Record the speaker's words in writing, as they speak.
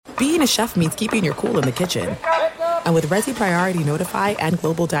being a chef means keeping your cool in the kitchen. And with Resi Priority Notify and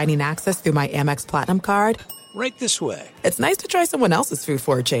Global Dining Access through my Amex Platinum card, right this way. It's nice to try someone else's food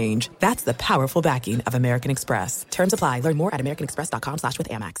for a change. That's the powerful backing of American Express. Terms apply. Learn more at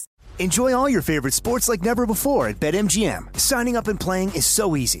americanexpress.com/withAmex. Enjoy all your favorite sports like never before at BetMGM. Signing up and playing is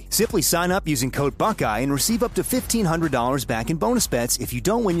so easy. Simply sign up using code Buckeye and receive up to $1,500 back in bonus bets if you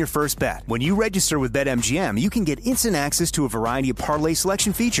don't win your first bet. When you register with BetMGM, you can get instant access to a variety of parlay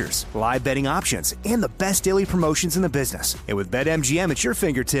selection features, live betting options, and the best daily promotions in the business. And with BetMGM at your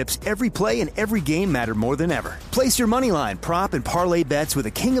fingertips, every play and every game matter more than ever. Place your moneyline, prop, and parlay bets with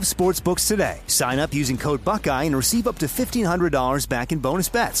the king of sportsbooks today. Sign up using code Buckeye and receive up to $1,500 back in bonus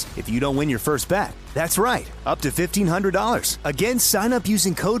bets if you don't win your first bet. That's right, up to $1,500. Again, sign up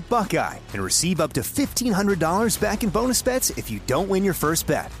using code Buckeye and receive up to $1,500 back in bonus bets if you don't win your first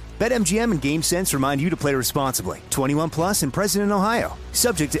bet. BetMGM and GameSense remind you to play responsibly. 21 plus and present in Ohio.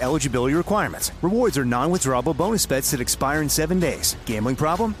 Subject to eligibility requirements. Rewards are non-withdrawable bonus bets that expire in 7 days. Gambling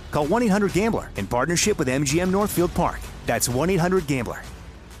problem? Call 1-800-GAMBLER in partnership with MGM Northfield Park. That's 1-800-GAMBLER.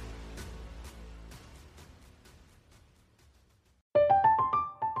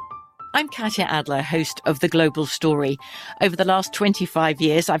 I'm Katya Adler, host of The Global Story. Over the last 25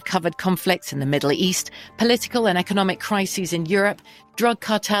 years, I've covered conflicts in the Middle East, political and economic crises in Europe, drug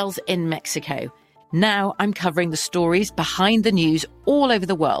cartels in Mexico. Now I'm covering the stories behind the news all over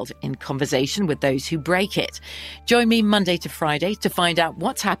the world in conversation with those who break it. Join me Monday to Friday to find out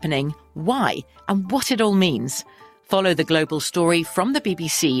what's happening, why, and what it all means. Follow The Global Story from the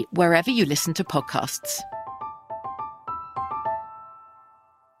BBC wherever you listen to podcasts.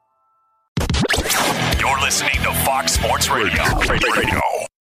 You're listening to Fox Sports Radio.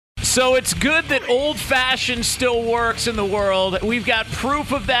 So it's good that old-fashioned still works in the world. We've got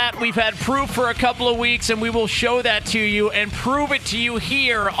proof of that. We've had proof for a couple of weeks, and we will show that to you and prove it to you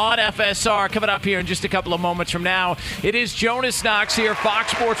here on FSR. Coming up here in just a couple of moments from now, it is Jonas Knox here,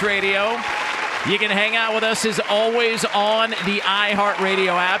 Fox Sports Radio. You can hang out with us as always on the iHeartRadio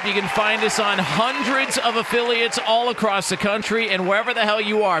app. You can find us on hundreds of affiliates all across the country and wherever the hell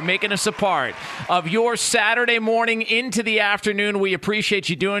you are, making us a part of your Saturday morning into the afternoon. We appreciate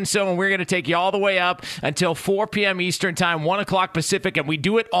you doing so, and we're going to take you all the way up until 4 p.m. Eastern Time, 1 o'clock Pacific, and we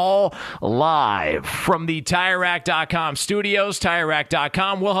do it all live from the TireRack.com studios.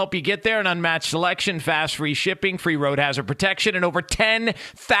 TireRack.com will help you get there. An unmatched selection, fast free shipping, free road hazard protection, and over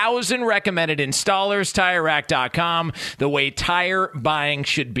 10,000 recommended installers. TireRack.com, the way tire buying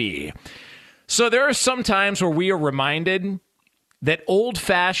should be. So there are some times where we are reminded that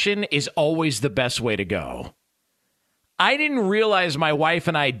old-fashioned is always the best way to go. I didn't realize my wife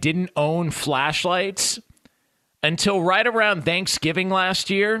and I didn't own flashlights until right around Thanksgiving last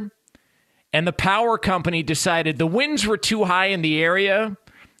year, and the power company decided the winds were too high in the area,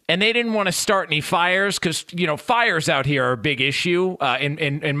 and they didn't want to start any fires because, you know, fires out here are a big issue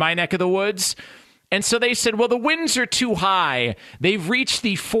in my neck of the woods. And so they said, well, the winds are too high. They've reached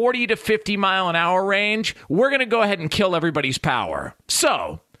the 40 to 50 mile an hour range. We're going to go ahead and kill everybody's power.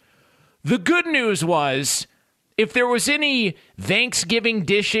 So the good news was, if there was any Thanksgiving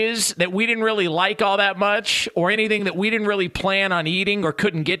dishes that we didn't really like all that much, or anything that we didn't really plan on eating or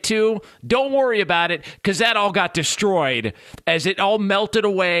couldn't get to, don't worry about it, because that all got destroyed as it all melted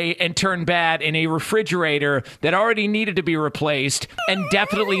away and turned bad in a refrigerator that already needed to be replaced and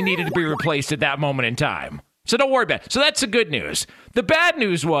definitely needed to be replaced at that moment in time. So don't worry about it. So that's the good news. The bad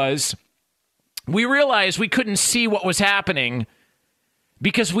news was we realized we couldn't see what was happening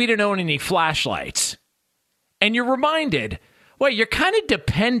because we didn't own any flashlights. And you're reminded, well, you're kind of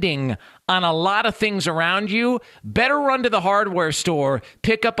depending on a lot of things around you. Better run to the hardware store,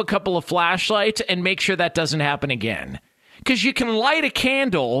 pick up a couple of flashlights, and make sure that doesn't happen again. Because you can light a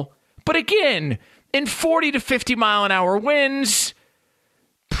candle, but again, in 40 to 50 mile an hour winds,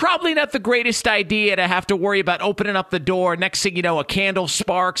 probably not the greatest idea to have to worry about opening up the door. Next thing you know, a candle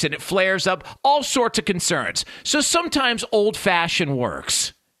sparks and it flares up. All sorts of concerns. So sometimes old-fashioned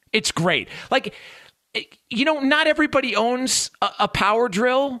works. It's great. Like, you know, not everybody owns a power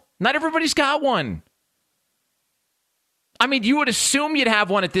drill. Not everybody's got one. I mean, you would assume you'd have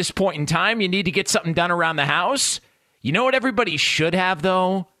one at this point in time. You need to get something done around the house. You know what everybody should have,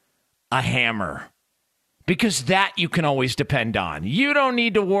 though? A hammer. Because that you can always depend on. You don't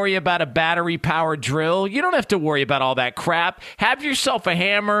need to worry about a battery-powered drill. You don't have to worry about all that crap. Have yourself a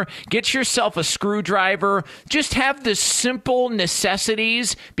hammer. Get yourself a screwdriver. Just have the simple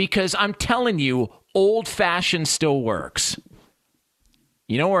necessities, because I'm telling you, old-fashioned still works.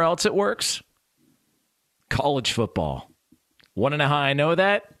 You know where else it works? College football. Want to know how I know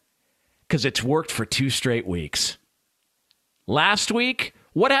that? Because it's worked for 2 straight weeks. Last week,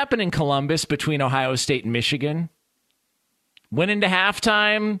 What happened in Columbus between Ohio State and Michigan? Went into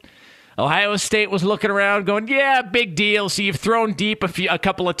halftime. Ohio State was looking around going, yeah, big deal. So you've thrown deep a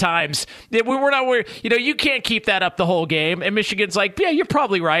couple of times. We're not worried. You can't keep that up the whole game. And Michigan's like, yeah, you're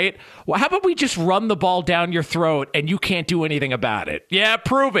probably right. Well, how about we just run the ball down your throat and you can't do anything about it? Yeah,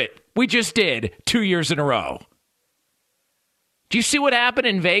 prove it. We just did 2 years in a row. Do you see what happened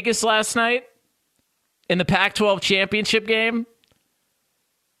in Vegas last night in the Pac-12 championship game?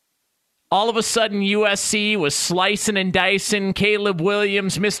 All of a sudden, USC was slicing and dicing. Caleb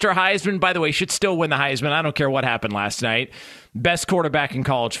Williams, Mr. Heisman, by the way, should still win the Heisman. I don't care what happened last night. Best quarterback in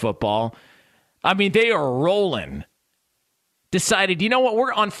college football. I mean, they are rolling. Decided, you know what?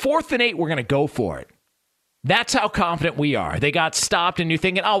 We're on 4th and 8. We're going to go for it. That's how confident we are. They got stopped, and you're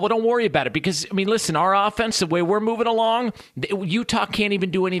thinking, oh, well, don't worry about it. Because, I mean, listen, our offense, the way we're moving along, Utah can't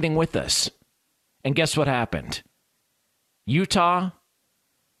even do anything with us. And guess what happened? Utah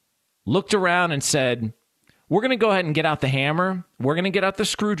looked around and said, we're going to go ahead and get out the hammer. We're going to get out the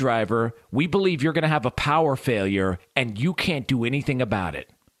screwdriver. We believe you're going to have a power failure, and you can't do anything about it.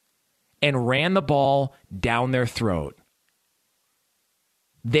 And ran the ball down their throat.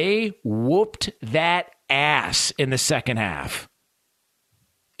 They whooped that ass in the second half.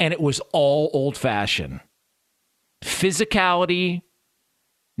 And it was all old-fashioned. Physicality,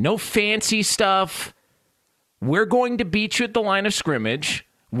 no fancy stuff. We're going to beat you at the line of scrimmage.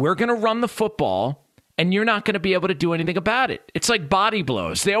 We're going to run the football, and you're not going to be able to do anything about it. It's like body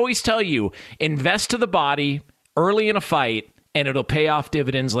blows. They always tell you, invest to the body early in a fight, and it'll pay off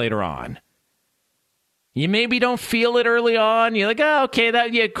dividends later on. You maybe don't feel it early on. You're like, oh,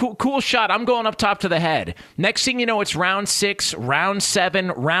 okay, cool shot. I'm going up top to the head. Next thing you know, it's round 6, round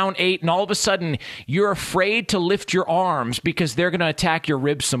 7, round 8, and all of a sudden, you're afraid to lift your arms because they're going to attack your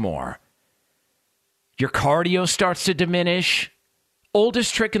ribs some more. Your cardio starts to diminish.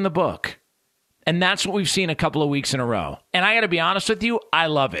 Oldest trick in the book. And that's what we've seen a couple of weeks in a row. And I got to be honest with you, I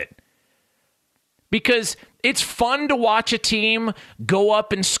love it. Because it's fun to watch a team go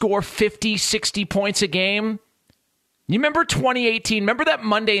up and score 50, 60 points a game. You remember 2018? Remember that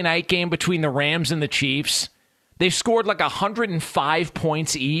Monday night game between the Rams and the Chiefs? They scored like 105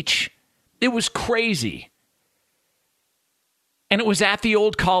 points each. It was crazy. And it was at the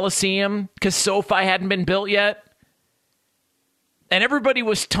old Coliseum because SoFi hadn't been built yet. And everybody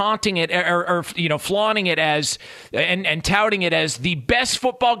was taunting it or flaunting it as and touting it as the best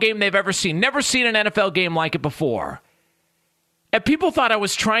football game they've ever seen. Never seen an NFL game like it before. And people thought I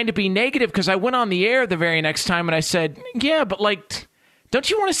was trying to be negative because I went on the air the very next time and I said, yeah, but like, don't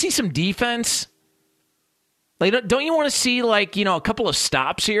you want to see some defense? Like, don't you want to see a couple of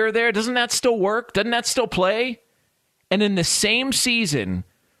stops here or there? Doesn't that still work? Doesn't that still play? And in the same season,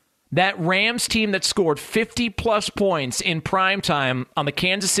 that Rams team that scored 50-plus points in primetime on the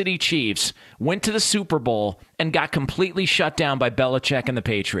Kansas City Chiefs went to the Super Bowl and got completely shut down by Belichick and the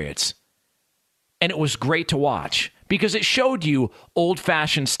Patriots. And it was great to watch because it showed you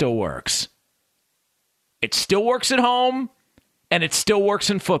old-fashioned still works. It still works at home, and it still works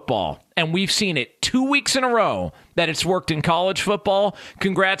in football. And we've seen it 2 weeks in a row that it's worked in college football.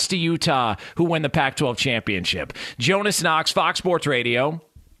 Congrats to Utah, who won the Pac-12 championship. Jonas Knox, Fox Sports Radio.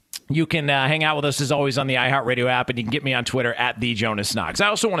 You can hang out with us, as always, on the iHeartRadio app, and you can get me on Twitter at @TheJonasKnox. I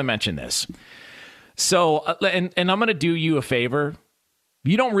also want to mention this. So, and I'm going to do you a favor.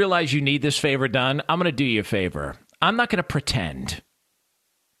 You don't realize you need this favor done. I'm going to do you a favor. I'm not going to pretend.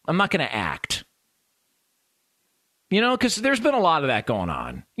 I'm not going to act. Because there's been a lot of that going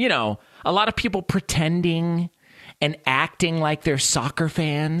on. A lot of people pretending and acting like they're soccer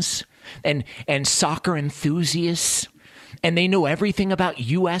fans and soccer enthusiasts. And they know everything about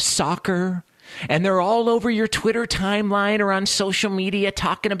U.S. soccer. And they're all over your Twitter timeline or on social media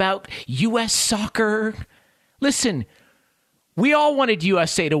talking about U.S. soccer. Listen, we all wanted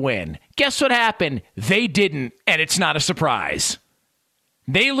USA to win. Guess what happened? They didn't, and it's not a surprise.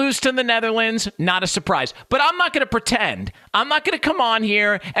 They lose to the Netherlands, not a surprise. But I'm not going to pretend. I'm not going to come on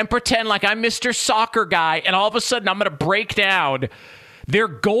here and pretend like I'm Mr. Soccer Guy, and all of a sudden I'm going to break down their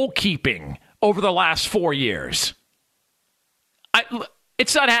goalkeeping over the last 4 years.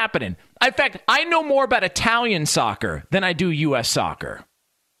 It's not happening. In fact, I know more about Italian soccer than I do U.S. soccer.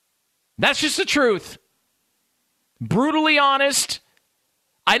 That's just the truth. Brutally honest,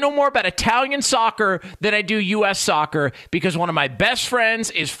 I know more about Italian soccer than I do U.S. soccer because one of my best friends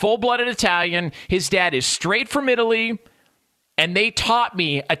is full-blooded Italian. His dad is straight from Italy, and they taught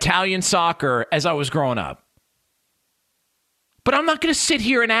me Italian soccer as I was growing up. But I'm not going to sit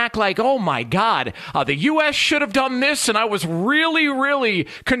here and act like, oh my God, the U.S. should have done this, and I was really, really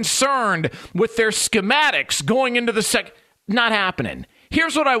concerned with their schematics going into the Not happening.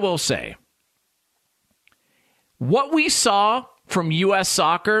 Here's what I will say. What we saw from U.S.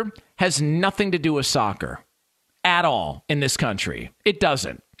 soccer has nothing to do with soccer at all in this country. It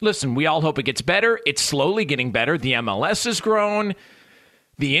doesn't. Listen, we all hope it gets better. It's slowly getting better. The MLS has grown.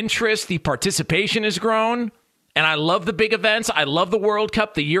 The interest, the participation has grown. And I love the big events. I love the World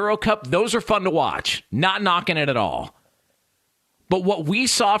Cup, the Euro Cup. Those are fun to watch. Not knocking it at all. But what we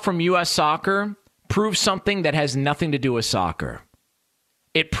saw from U.S. soccer proves something that has nothing to do with soccer.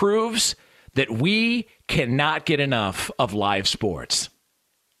 It proves that we cannot get enough of live sports.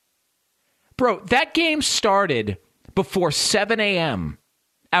 Bro, that game started before 7 a.m.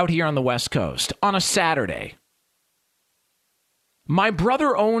 out here on the West Coast on a Saturday. My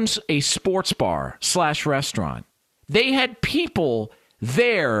brother owns a sports bar / restaurant. They had people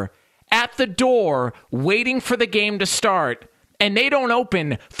there at the door waiting for the game to start, and they don't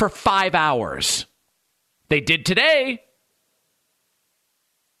open for 5 hours. They did today.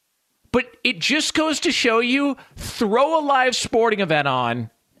 But it just goes to show you, throw a live sporting event on,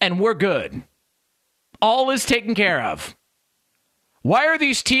 and we're good. All is taken care of. Why are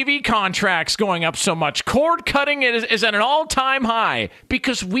these TV contracts going up so much? Cord cutting is at an all-time high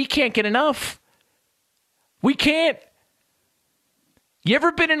because we can't get enough. We can't. You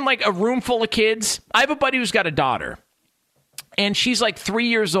ever been in like a room full of kids? I have a buddy who's got a daughter, and she's like 3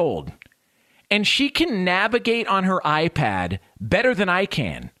 years old, and she can navigate on her iPad better than I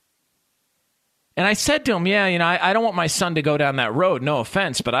can. And I said to him, I don't want my son to go down that road. No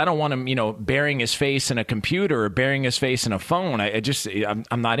offense, but I don't want him, burying his face in a computer or burying his face in a phone.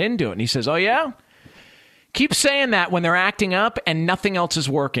 I'm not into it. And he says, oh, yeah? Keep saying that when they're acting up and nothing else is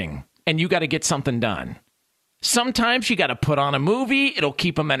working and you got to get something done. Sometimes you got to put on a movie. It'll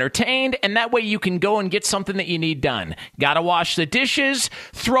keep them entertained. And that way you can go and get something that you need done. Got to wash the dishes.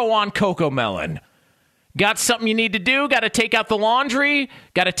 Throw on Cocomelon. Got something you need to do? Got to take out the laundry?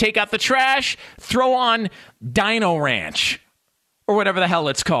 Got to take out the trash? Throw on Dino Ranch or whatever the hell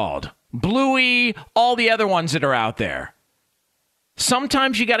it's called. Bluey, all the other ones that are out there.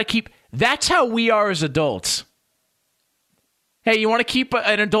 Sometimes you got to keep... That's how we are as adults. Hey, you want to keep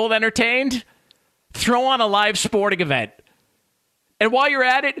an adult entertained? Throw on a live sporting event. And while you're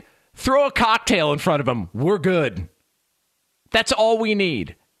at it, throw a cocktail in front of them. We're good. That's all we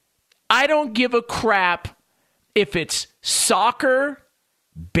need. I don't give a crap if it's soccer,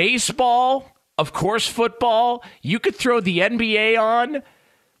 baseball, of course football. You could throw the NBA on.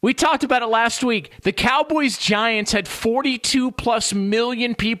 We talked about it last week. The Cowboys-Giants had 42+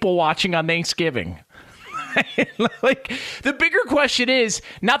 million people watching on Thanksgiving. Like, the bigger question is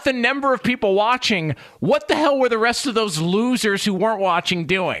not the number of people watching. What the hell were the rest of those losers who weren't watching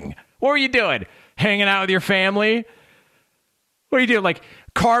doing? What were you doing? Hanging out with your family? What are you doing? Like,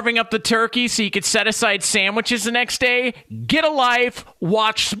 carving up the turkey so you could set aside sandwiches the next day? Get a life,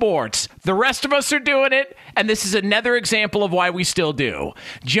 watch sports. The rest of us are doing it, and this is another example of why we still do.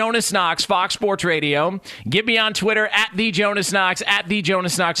 Jonas Knox, Fox Sports Radio. Get me on Twitter, @TheJonasKnox,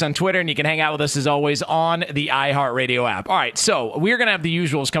 @TheJonasKnox on Twitter, and you can hang out with us, as always, on the iHeartRadio app. All right, so we're going to have the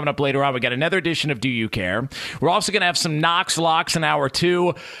usuals coming up later on. We got another edition of Do You Care? We're also going to have some Knox Locks in hour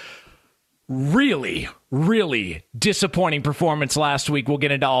 2. Really disappointing performance last week. We'll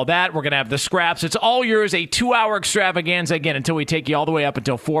get into all that. We're going to have the scraps. It's all yours, a 2-hour extravaganza again until we take you all the way up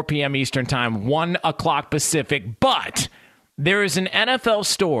until 4 p.m. Eastern Time, 1 o'clock Pacific. But there is an NFL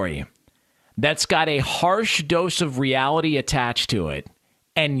story that's got a harsh dose of reality attached to it,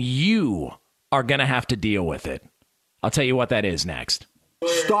 and you are going to have to deal with it. I'll tell you what that is next.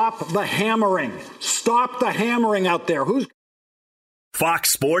 Stop the hammering. Stop the hammering out there.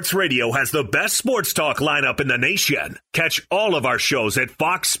 Fox Sports Radio has the best sports talk lineup in the nation. Catch all of our shows at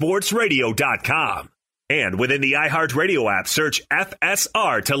foxsportsradio.com. And within the iHeartRadio app, search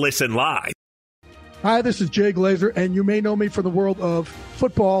FSR to listen live. Hi, this is Jay Glazer, and you may know me from the world of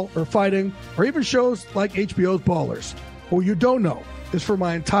football or fighting or even shows like HBO's Ballers. What you don't know is for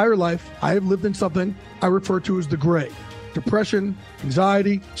my entire life, I have lived in something I refer to as the gray. Depression,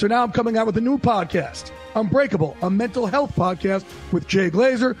 anxiety. So now I'm coming out with a new podcast, Unbreakable, a mental health podcast with Jay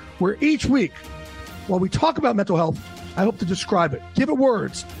Glazer, where each week, while we talk about mental health, I hope to describe it, give it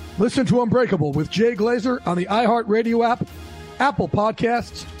words. Listen to Unbreakable with Jay Glazer on the iHeartRadio app, Apple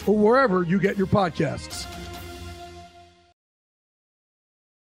Podcasts, or wherever you get your podcasts.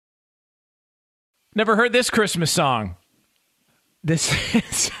 Never heard this Christmas song. This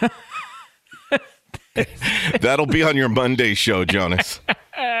is... That'll be on your Monday show, Jonas.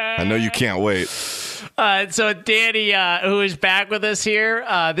 I know you can't wait. So Danny, who is back with us here,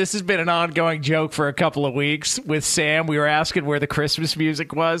 this has been an ongoing joke for a couple of weeks with Sam. We were asking where the Christmas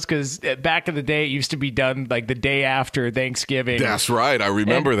music was because back in the day, it used to be done like the day after Thanksgiving. That's right. I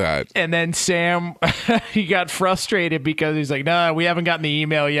remember that. And then Sam, he got frustrated because he's like, no, we haven't gotten the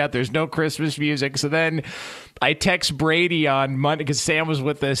email yet. There's no Christmas music. So then I text Brady on Monday because Sam was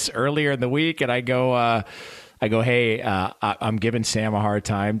with us earlier in the week, and I go, hey, I'm giving Sam a hard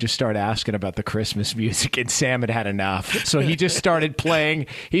time. Just start asking about the Christmas music, and Sam had enough. So he just started playing.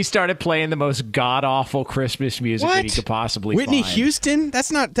 He started playing the most god awful Christmas music that he could possibly Whitney find. Houston? That's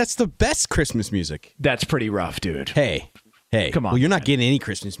the best Christmas music. That's pretty rough, dude. Hey, come on. Well, you're not getting any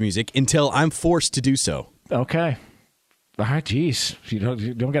Christmas music until I'm forced to do so. Okay. All right, geez. You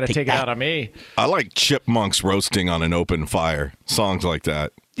don't got to take it out on me. I like chipmunks roasting on an open fire. Songs like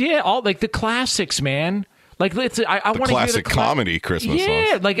that. Yeah, all like the classics, man. Like I want to hear the classic comedy Christmas songs.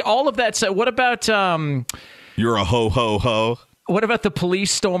 Yeah, like all of that. So what about You're a ho ho ho. What about the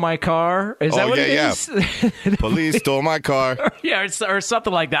police stole my car? Is that what it is? Police stole my car. Yeah, or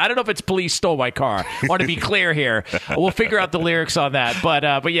something like that. I don't know if it's police stole my car. I want to be clear here. We'll figure out the lyrics on that.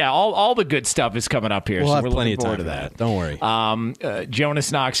 But yeah, all the good stuff is coming up here. We'll so have we're plenty looking of time forward to that. Don't worry. Jonas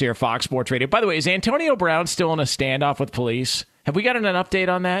Knox here, Fox Sports Radio. By the way, is Antonio Brown still in a standoff with police? Have we gotten an update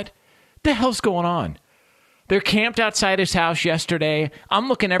on that? What the hell's going on? They're camped outside his house yesterday. I'm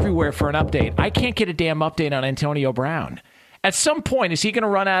looking everywhere for an update. I can't get a damn update on Antonio Brown. At some point, is he going to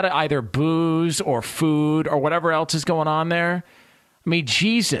run out of either booze or food or whatever else is going on there? I mean,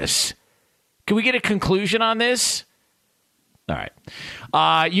 Jesus. Can we get a conclusion on this? All right.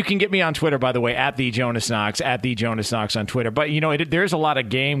 You can get me on Twitter, by the way, at the Jonas Knox on Twitter. But, there's a lot of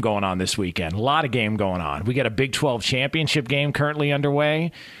game going on this weekend. A lot of game going on. We got a Big 12 championship game currently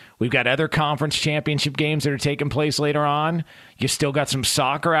underway. We've got other conference championship games that are taking place later on. You still got some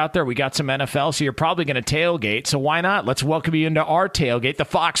soccer out there. We got some NFL, so you're probably going to tailgate. So why not? Let's welcome you into our tailgate, the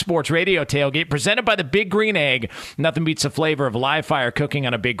Fox Sports Radio tailgate, presented by the Big Green Egg. Nothing beats the flavor of live fire cooking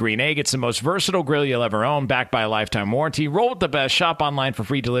on a Big Green Egg. It's the most versatile grill you'll ever own, backed by a lifetime warranty. Roll with the best. Shop online for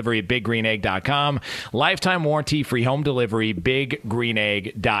free delivery at BigGreenEgg.com. Lifetime warranty, free home delivery,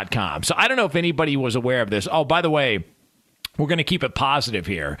 BigGreenEgg.com. So I don't know if anybody was aware of this. Oh, by the way, we're going to keep it positive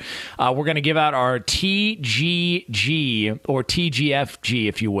here. We're going to give out our TGG, or TGFG,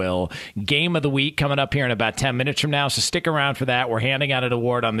 if you will, Game of the Week coming up here in about 10 minutes from now. So stick around for that. We're handing out an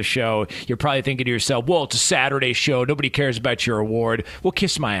award on the show. You're probably thinking to yourself, well, it's a Saturday show. Nobody cares about your award. Well,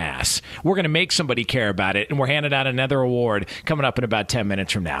 kiss my ass. We're going to make somebody care about it, and we're handing out another award coming up in about 10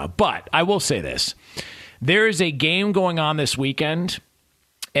 minutes from now. But I will say this. There is a game going on this weekend,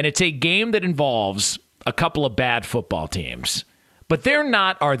 and it's a game that involves a couple of bad football teams. But they're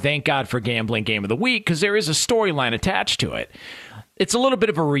not our Thank God for Gambling Game of the Week because there is a storyline attached to it. It's a little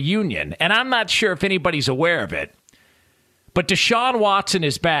bit of a reunion, and I'm not sure if anybody's aware of it. But Deshaun Watson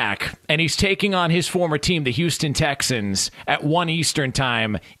is back, and he's taking on his former team, the Houston Texans, at 1 Eastern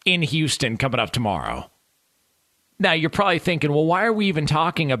time in Houston coming up tomorrow. Now, you're probably thinking, well, why are we even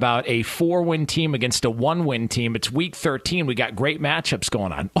talking about a 4-win team against a 1-win team? It's week 13. We got great matchups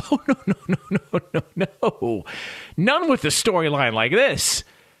going on. Oh, no. None with a storyline like this.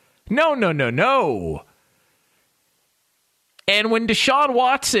 No. And when Deshaun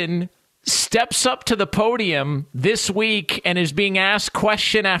Watson steps up to the podium this week and is being asked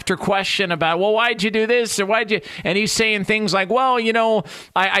question after question about, well, why'd you do this? Or why'd you? And he's saying things like, well,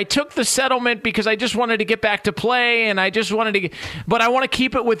 I took the settlement because I just wanted to get back to play and I just wanted to, but I want to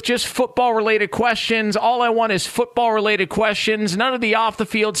keep it with just football related questions. All I want is football related questions, none of the off the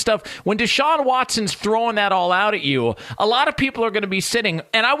field stuff. When Deshaun Watson's throwing that all out at you, a lot of people are going to be sitting,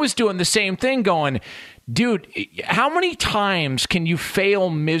 and I was doing the same thing going, dude, how many times can you fail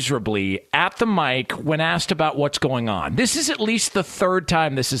miserably at the mic when asked about what's going on? This is at least the third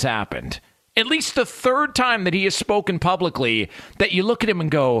time this has happened. At least the third time that he has spoken publicly that you look at him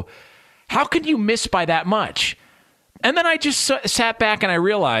and go, how can you miss by that much? And then I just sat back and I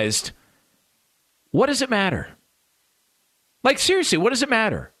realized, what does it matter? Like, seriously, what does it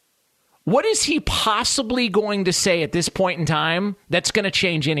matter? What is he possibly going to say at this point in time that's going to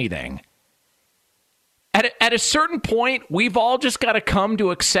change anything? At a certain point, we've all just got to come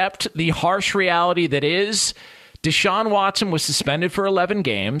to accept the harsh reality that is Deshaun Watson was suspended for 11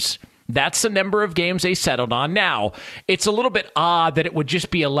 games. That's the number of games they settled on. Now, it's a little bit odd that it would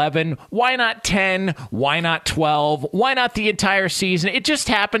just be 11. Why not 10? Why not 12? Why not the entire season? It just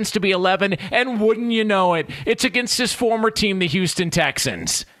happens to be 11, and wouldn't you know it, it's against his former team, the Houston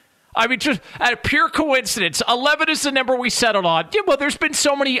Texans. I mean, just a pure coincidence. 11 is the number we settled on. Yeah, well, there's been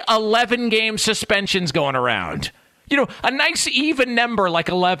so many 11-game suspensions going around. A nice even number like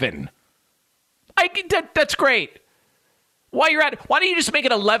 11. That's great. Why don't you just make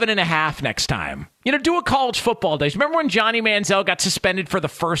it 11.5 next time? Do a college football days. Remember when Johnny Manziel got suspended for the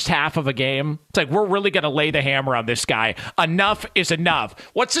first half of a game? It's like, we're really going to lay the hammer on this guy. Enough is enough.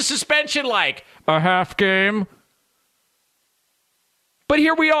 What's the suspension like? A half game? But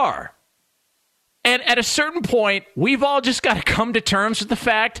here we are. And at a certain point, we've all just got to come to terms with the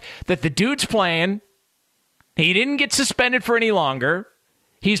fact that the dude's playing. He didn't get suspended for any longer.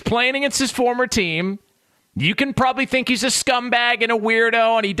 He's playing against his former team. You can probably think he's a scumbag and a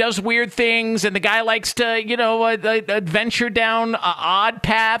weirdo, and he does weird things, and the guy likes to, adventure down odd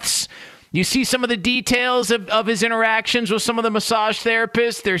paths. You see some of the details of his interactions with some of the massage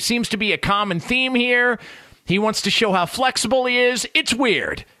therapists. There seems to be a common theme here. He wants to show how flexible he is. It's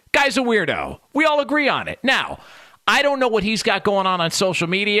weird. Guy's a weirdo. We all agree on it. Now, I don't know what he's got going on social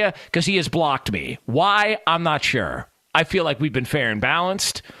media because he has blocked me. Why? I'm not sure. I feel like we've been fair and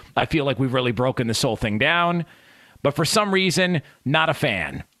balanced. I feel like we've really broken this whole thing down. But for some reason, not a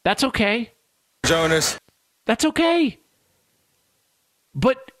fan. That's okay. Jonas. That's okay.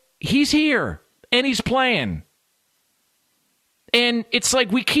 But he's here, and he's playing. And it's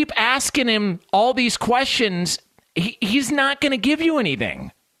like we keep asking him all these questions. He's not going to give you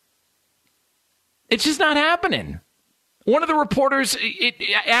anything. It's just not happening. One of the reporters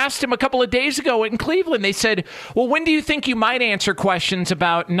asked him a couple of days ago in Cleveland. They said, well, when do you think you might answer questions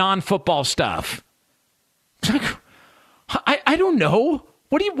about non-football stuff? I don't know.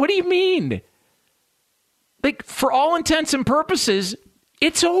 What do you mean? Like, for all intents and purposes,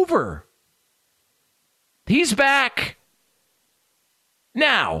 it's over. He's back.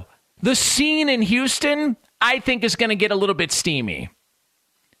 Now, the scene in Houston, I think, is going to get a little bit steamy.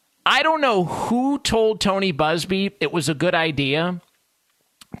 I don't know who told Tony Busby it was a good idea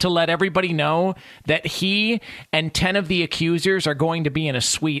to let everybody know that he and 10 of the accusers are going to be in a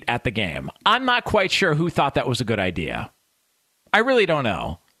suite at the game. I'm not quite sure who thought that was a good idea. I really don't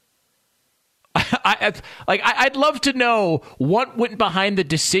know. I'd love to know what went behind the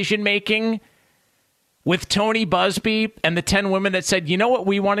decision-making with Tony Busby and the 10 women that said, you know what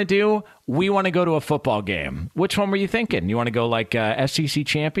we want to do? We want to go to a football game. Which one were you thinking? You want to go like SEC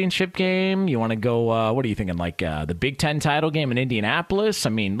championship game? You want to go, what are you thinking? Like the Big Ten title game in Indianapolis? I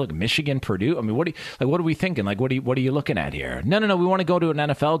mean, look, Michigan, Purdue. I mean, what are we thinking? Like, what are you looking at here? No. We want to go to an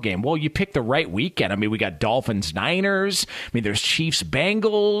NFL game. Well, you picked the right weekend. I mean, we got Dolphins, Niners. I mean, there's Chiefs,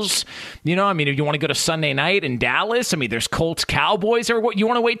 Bengals. If you want to go to Sunday night in Dallas, I mean, there's Colts, Cowboys. Or what? You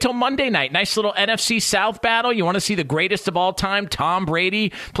want to wait till Monday night? Nice little NFC South battle. You want to see the greatest of all time, Tom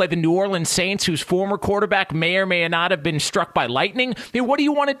Brady, play the New Orleans Saints, whose former quarterback may or may not have been struck by lightning. I mean, what do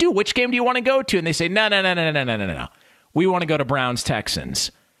you want to do? Which game do you want to go to? And they say, no. We want to go to Browns,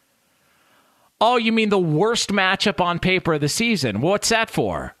 Texans. Oh, you mean the worst matchup on paper of the season? What's that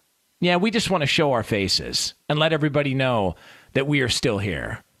for? Yeah, we just want to show our faces and let everybody know that we are still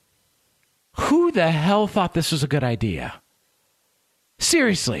here. Who the hell thought this was a good idea?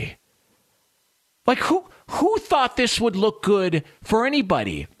 Seriously. Like, who thought this would look good for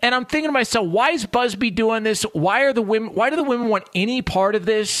anybody? And I'm thinking to myself, why is Busby doing this? Why do the women want any part of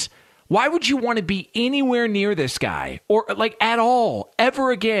this? Why would you want to be anywhere near this guy? Or, like, at all,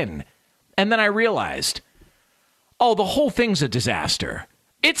 ever again? And then I realized, the whole thing's a disaster.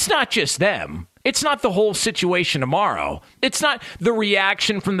 It's not just them. It's not the whole situation tomorrow. It's not the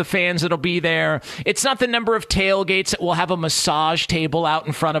reaction from the fans that'll be there. It's not the number of tailgates that will have a massage table out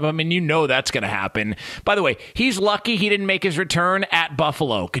in front of him, and you know that's going to happen. By the way, he's lucky he didn't make his return at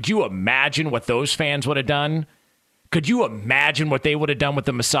Buffalo. Could you imagine what those fans would have done? Could you imagine what they would have done with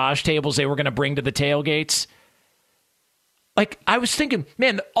the massage tables they were going to bring to the tailgates? Like, I was thinking,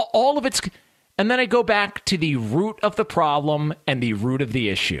 man, all of it's... And then I go back to the root of the problem and the root of the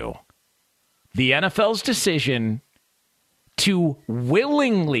issue. The NFL's decision to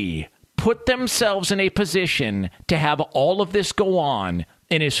willingly put themselves in a position to have all of this go on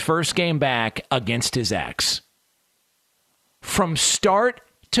in his first game back against his ex. From start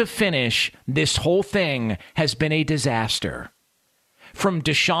to finish, this whole thing has been a disaster. From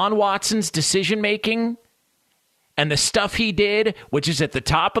Deshaun Watson's decision-making and the stuff he did, which is at the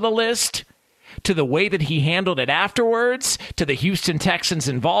top of the list, to the way that he handled it afterwards, to the Houston Texans'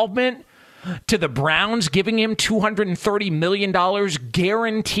 involvement, to the Browns giving him $230 million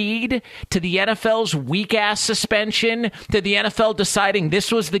guaranteed, to the NFL's weak-ass suspension, to the NFL deciding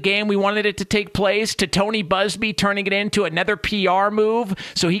this was the game we wanted it to take place, to Tony Busby turning it into another PR move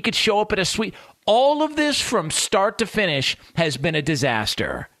so he could show up at a suite. All of this from start to finish has been a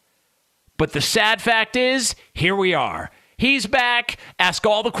disaster. But the sad fact is, here we are. He's back. Ask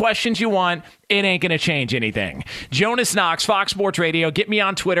all the questions you want. It ain't going to change anything. Jonas Knox, Fox Sports Radio. Get me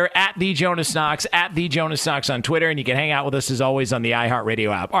on Twitter, @TheJonasKnox, @TheJonasKnox on Twitter, and you can hang out with us, as always, on the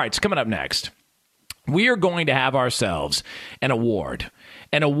iHeartRadio app. All right, so coming up next, we are going to have ourselves an award.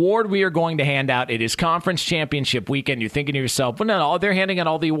 An award we are going to hand out. It is Conference Championship weekend. You're thinking to yourself, well, no, they're handing out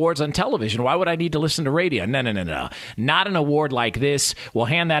all the awards on television. Why would I need to listen to radio? No. Not an award like this. We'll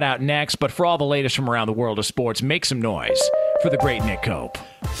hand that out next. But for all the latest from around the world of sports, make some noise for the great Nick Cope.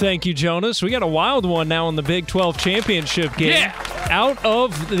 Thank you, Jonas. We got a wild one now in the Big 12 championship game. Yeah. Out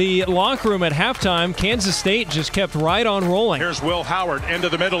of the locker room at halftime, Kansas State just kept right on rolling. Here's Will Howard into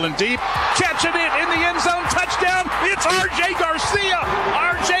the middle and deep. Catching it in the end zone. Touchdown. It's R.J. Garcia.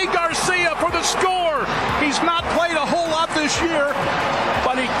 R.J. Garcia for the score. He's not played a whole lot this year,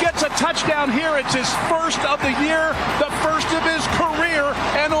 but he gets a touchdown here. It's his first of the year, the first of his career,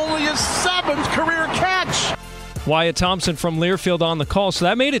 and only his 7th career catch. Wyatt Thompson from Learfield on the call. So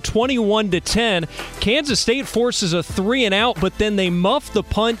that made it 21-10. Kansas State forces a 3-and-out, but then they muff the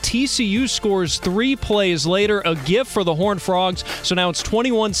punt. TCU scores 3 plays later, a gift for the Horned Frogs. So now it's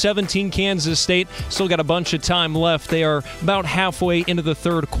 21-17 Kansas State. Still got a bunch of time left. They are about halfway into the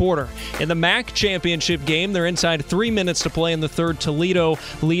third quarter. In the MAC championship game, they're inside 3 minutes to play in the third. Toledo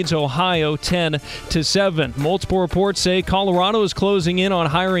leads Ohio 10-7. Multiple reports say Colorado is closing in on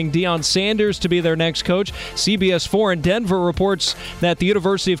hiring Deion Sanders to be their next coach. CBS 4 in Denver reports that the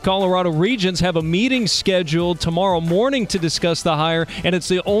University of Colorado Regents have a meeting scheduled tomorrow morning to discuss the hire, and it's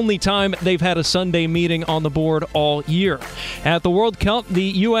the only time they've had a Sunday meeting on the board all year. At the World Cup, the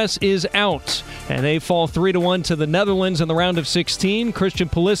U.S. is out, and they fall 3-1 to the Netherlands in the round of 16. Christian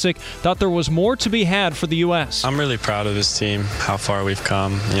Pulisic thought there was more to be had for the U.S. I'm really proud of this team, how far we've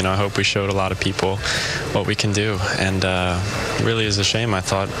come. I hope we showed a lot of people what we can do, and really is a shame. I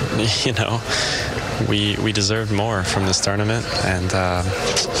thought, we deserved more from this tournament, and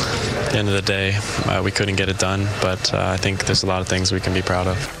at the end of the day, we couldn't get it done, but I think there's a lot of things we can be proud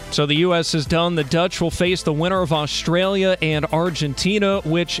of. So the U.S. is done. The Dutch will face the winner of Australia and Argentina,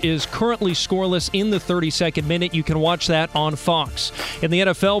 which is currently scoreless in the 32nd minute. You can watch that on Fox. In the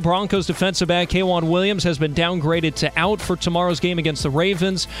NFL, Broncos defensive back K'Wan Williams has been downgraded to out for tomorrow's game against the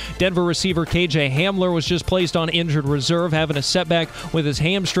Ravens. Denver receiver KJ Hamler was just placed on injured reserve, having a setback with his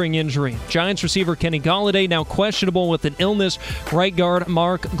hamstring injury. Giants receiver Kenny Golladay now questionable with an illness. Right guard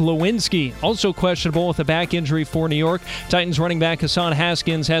Mark Glowinski also questionable with a back injury for New York. Titans running back Hassan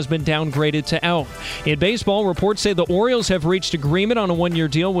Haskins has been downgraded to out. In baseball, reports say the Orioles have reached agreement on a one-year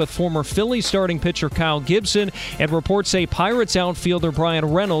deal with former Phillies starting pitcher Kyle Gibson, and reports say Pirates outfielder Brian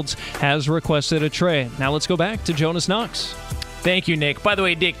Reynolds has requested a trade. Now let's go back to Jonas Knox. Thank you, Nick. By the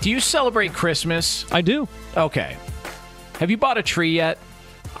way, Dick, do you celebrate Christmas? I do. Okay. Have you bought a tree yet?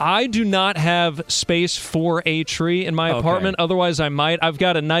 I do not have space for a tree in my apartment. Otherwise, I might. I've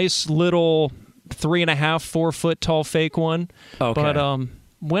got a nice little 3.5, 4 foot tall fake one. Okay. But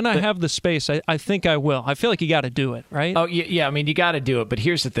when I have the space, I think I will. I feel like you got to do it, right? Oh, yeah. I mean, you got to do it. But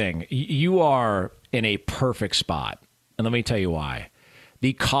here's the thing. You are in a perfect spot. And let me tell you why.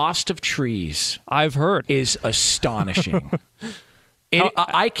 The cost of trees, I've heard, is astonishing.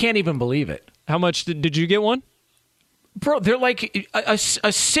 I can't even believe it. How much did you get one? Bro, they're like a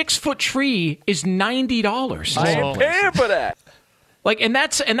 6-foot tree is $90. I am paying for that. Like, and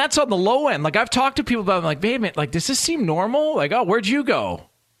that's on the low end. Like, I've talked to people about it, I'm like, wait a minute, like, does this seem normal? Like, oh, where'd you go?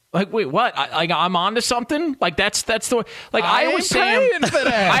 Like, wait, what? I'm on to something? Like, that's the like Iowa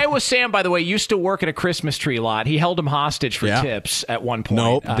Sam, by the way, used to work at a Christmas tree lot. He held him hostage for tips at one point.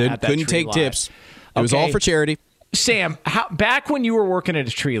 Nope, couldn't take lot. Tips. It was all for charity. Sam, back when you were working at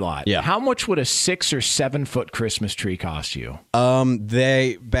a tree lot, how much would a 6 or 7 foot Christmas tree cost you?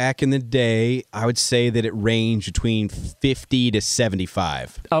 They back in the day, I would say that it ranged between $50 to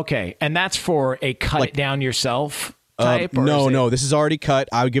 $75. Okay, and that's for a cut it down yourself type? No, this is already cut.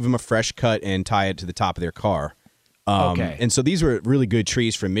 I would give them a fresh cut and tie it to the top of their car. Okay, and so these were really good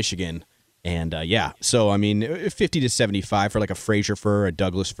trees from Michigan. And so I mean, 50 to 75 for like a Fraser fir, a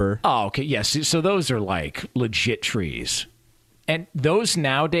Douglas fir. Oh, okay, yes. So those are like legit trees, and those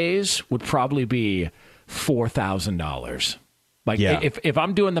nowadays would probably be $4,000. Like if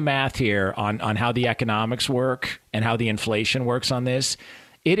I'm doing the math here on how the economics work and how the inflation works on this,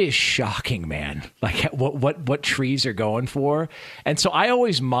 it is shocking, man. Like what trees are going for. And so I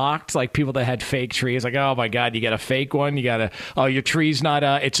always mocked like people that had fake trees. Like, oh my God, you got a fake one. You got your tree's not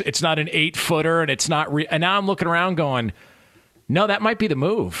it's not an 8-footer and it's not and now I'm looking around going, no, that might be the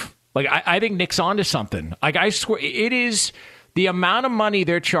move. Like I think Nick's onto something. Like I swear it is the amount of money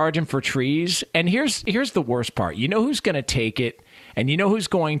they're charging for trees. And here's the worst part. You know who's going to take it And you know who's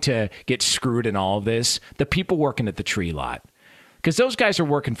going to get screwed in all of this? The people working at the tree lot. Because those guys are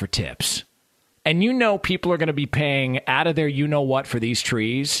working for tips. And you know people are going to be paying out of their you-know-what for these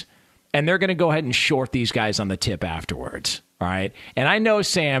trees. And they're going to go ahead and short these guys on the tip afterwards. All right? And I know,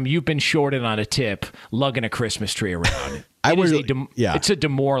 Sam, you've been shorted on a tip lugging a Christmas tree around. It's a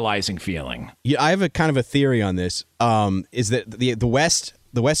demoralizing feeling. Yeah, I have a kind of a theory on this. Is that the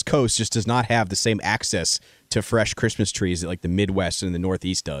West Coast just does not have the same access to fresh Christmas trees that like the Midwest and the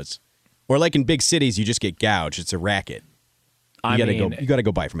Northeast does. Or like in big cities, you just get gouged. It's a racket. You got to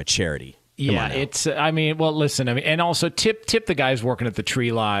go buy from a charity. Yeah, listen, and also tip the guys working at the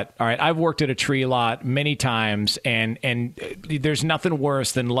tree lot. All right, I've worked at a tree lot many times, and there's nothing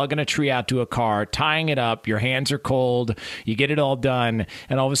worse than lugging a tree out to a car, tying it up, your hands are cold, you get it all done,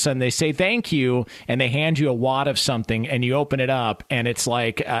 and all of a sudden they say thank you, and they hand you a wad of something, and you open it up, and it's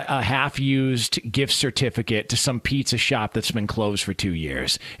like a half-used gift certificate to some pizza shop that's been closed for 2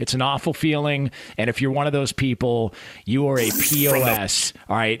 years. It's an awful feeling, and if you're one of those people, you are a POS.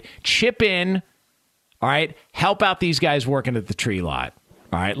 All right, chip in. All right, help out these guys working at the tree lot.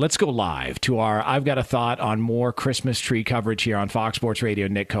 All right, let's go live to our I've Got a Thought on more Christmas tree coverage here on Fox Sports Radio.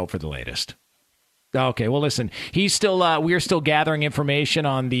 Nick Cope for the latest. Okay, well, listen, he's still. We are still gathering information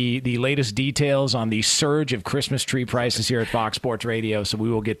on the latest details on the surge of Christmas tree prices here at Fox Sports Radio. So we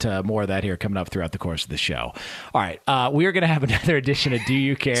will get to more of that here coming up throughout the course of the show. All right, we are going to have another edition of Do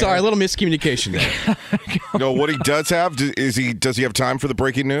You Care? Sorry, a little miscommunication there. No, what he does have does he have time for the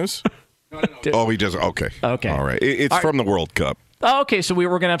breaking news? No. Oh, he does. Okay. Okay. All right. It's from the World Cup. Oh, okay, so we're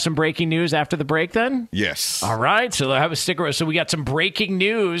going to have some breaking news after the break then? Yes. All right, so have a sticker. So we got some breaking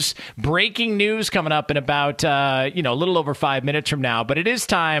news coming up in about, a little over 5 minutes from now. But it is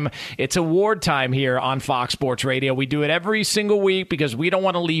time. It's award time here on Fox Sports Radio. We do it every single week because we don't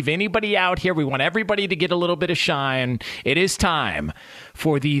want to leave anybody out here. We want everybody to get a little bit of shine. It is time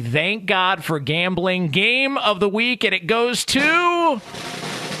for the Thank God for Gambling Game of the Week, and it goes to...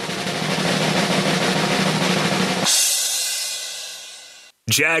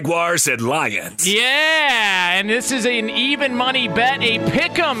 Jaguars and Lions. Yeah, and this is an even money bet, a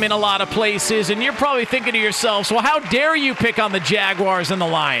pick-em in a lot of places, and you're probably thinking to yourselves, well, how dare you pick on the Jaguars and the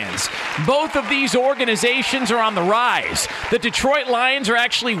Lions? Both of these organizations are on the rise. The Detroit Lions are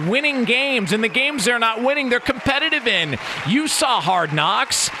actually winning games, and the games they're not winning, they're competitive in. You saw Hard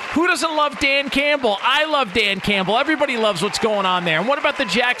Knocks. Who doesn't love Dan Campbell? I love Dan Campbell. Everybody loves what's going on there. And what about the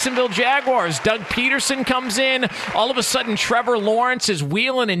Jacksonville Jaguars? Doug Peterson comes in. All of a sudden, Trevor Lawrence is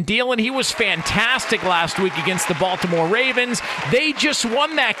wheeling and dealing. He was fantastic last week against the Baltimore Ravens. They just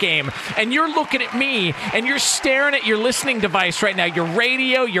won that game. And you're looking at me, and you're staring at your listening device right now, your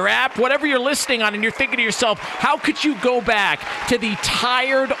radio, your app, whatever you're listening on, and you're thinking to yourself, how could you go back to the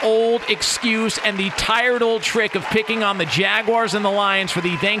tired old excuse and the tired old trick of picking on the Jaguars and the Lions for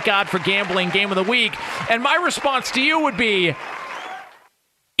the Thank God for Gambling Game of the Week? And my response to you would be,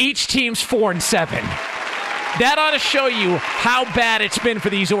 each team's 4-7. That ought to show you how bad it's been for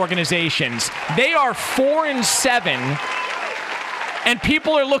these organizations. They are 4-7, and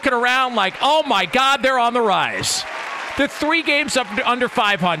people are looking around like, oh my God, they're on the rise. They're 3 games up under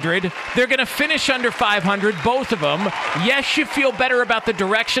 500. They're going to finish under 500, both of them. Yes, you feel better about the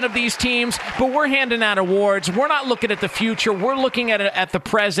direction of these teams, but we're handing out awards. We're not looking at the future. We're looking at the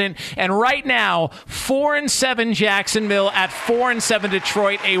present. And right now, 4-7 Jacksonville at 4-7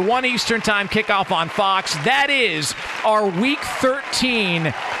 Detroit, a 1 Eastern time kickoff on Fox. That is our Week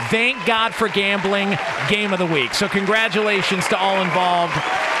 13 Thank God for Gambling Game of the Week. So congratulations to all involved.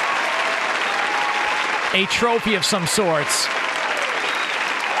 A trophy of some sorts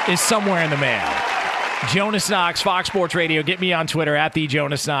is somewhere in the mail. Jonas Knox, Fox Sports Radio. Get me on Twitter, at the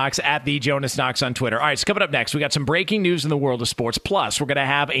Jonas Knox on Twitter. All right, so coming up next, we got some breaking news in the world of sports. Plus, we're going to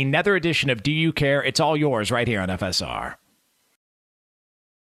have another edition of Do You Care? It's all yours right here on FSR.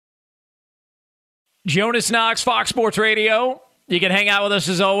 Jonas Knox, Fox Sports Radio. You can hang out with us,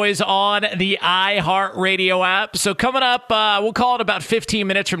 as always, on the iHeartRadio app. So coming up, we'll call it about 15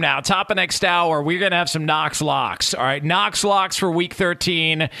 minutes from now. Top of next hour, we're going to have some Knox Locks. All right, Knox Locks for Week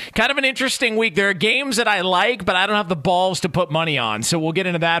 13. Kind of an interesting week. There are games that I like, but I don't have the balls to put money on. So we'll get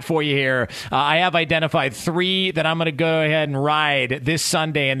into that for you here. I have identified 3 that I'm going to go ahead and ride this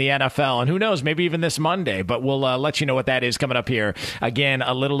Sunday in the NFL. And who knows, maybe even this Monday. But we'll let you know what that is coming up here. Again,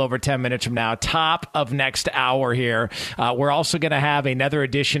 a little over 10 minutes from now. Top of next hour here. We're also going to have another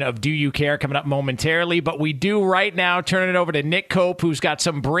edition of Do You Care coming up momentarily, but we do right now turn it over to Nick Cope, who's got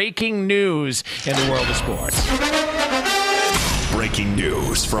some breaking news in the world of sports. breaking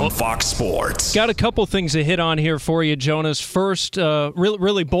news from Fox Sports. Got a couple things to hit on here for you, Jonas. First,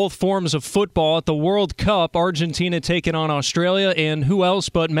 really both forms of football. At the World Cup, Argentina taking on Australia, and who else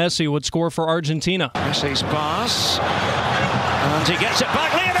but Messi would score for Argentina? Messi's pass, and he gets it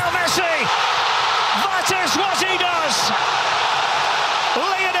back. Lionel Messi! That is what he does!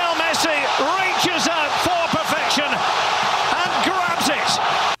 Lionel Messi reaches out for perfection and grabs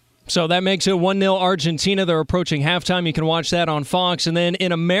it. So that makes it 1-0 Argentina. They're approaching halftime. You can watch that on Fox. And then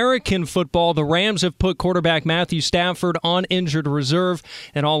in American football, the Rams have put quarterback Matthew Stafford on injured reserve,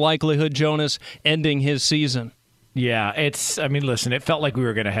 in all likelihood, Jonas, ending his season. Yeah, listen, it felt like we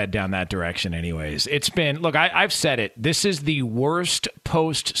were going to head down that direction anyways. It's been, look, I've said it. This is the worst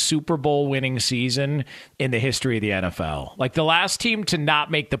post-Super Bowl winning season in the history of the NFL. Like, the last team to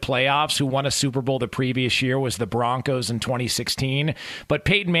not make the playoffs who won a Super Bowl the previous year was the Broncos in 2016. But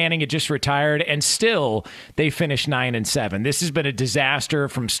Peyton Manning had just retired, and still they finished 9-7. This has been a disaster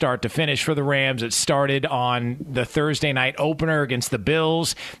from start to finish for the Rams. It started on the Thursday night opener against the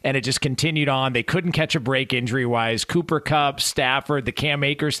Bills, and it just continued on. They couldn't catch a break injury-wise. Cooper Kupp, Stafford, the Cam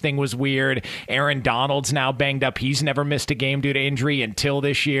Akers thing was weird. Aaron Donald's now banged up. He's never missed a game due to injury until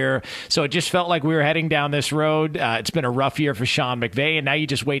this year. So it just felt like we were heading down this road. It's been a rough year for Sean McVay, and now you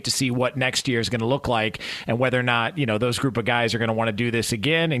just wait to see what next year is going to look like and whether or not, those group of guys are going to want to do this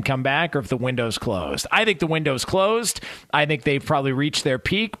again and come back, or if the window's closed. I think the window's closed. I think they've probably reached their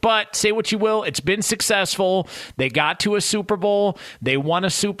peak, but say what you will, it's been successful. They got to a Super Bowl. They won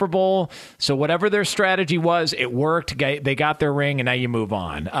a Super Bowl. So whatever their strategy was, it worked. They got their ring, and now you move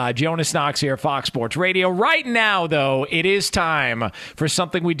on. Jonas Knox here, Fox Sports Radio. Right now, though, it is time for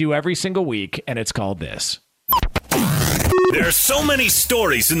something we do every single week, and it's called this. There are so many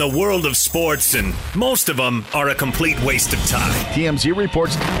stories in the world of sports, and most of them are a complete waste of time. TMZ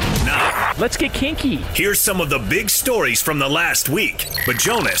reports. Now, let's get kinky. Here's some of the big stories from the last week. But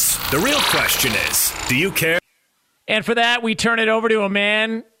Jonas, the real question is, do you care? And for that, we turn it over to a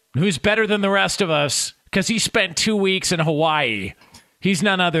man who's better than the rest of us, because he spent 2 weeks in Hawaii. He's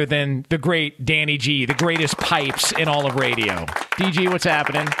none other than the great Danny G, the greatest pipes in all of radio. DG, what's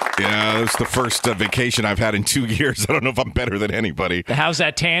happening? Yeah, it's the first vacation I've had in 2 years. I don't know if I'm better than anybody. How's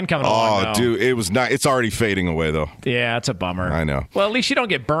that tan coming along, though? Dude, it was not. It's already fading away, though. Yeah, it's a bummer. I know. Well, at least you don't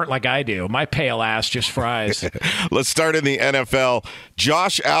get burnt like I do. My pale ass just fries. Let's start in the NFL.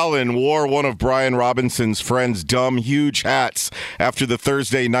 Josh Allen wore one of Brian Robinson's friends' dumb, huge hats after the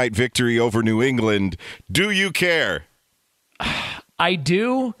Thursday night victory over New England. Do you care? I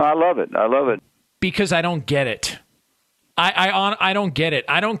do. I love it. Because I don't get it. I don't get it.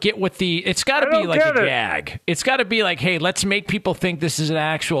 I don't get what it's got to be like a gag. It's got to be like, hey, let's make people think this is an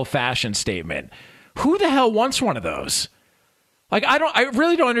actual fashion statement. Who the hell wants one of those? Like, I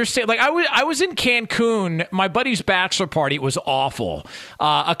really don't understand. Like, I was in Cancun. My buddy's bachelor party was awful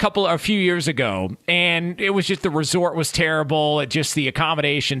a few years ago. And it was just, the resort was terrible. The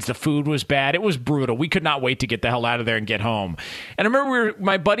accommodations, the food was bad. It was brutal. We could not wait to get the hell out of there and get home. And I remember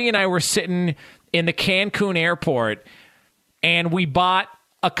my buddy and I were sitting in the Cancun airport, and we bought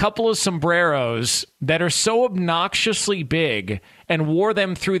a couple of sombreros that are so obnoxiously big and wore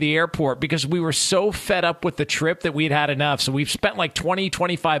them through the airport because we were so fed up with the trip that we'd had enough. So we've spent like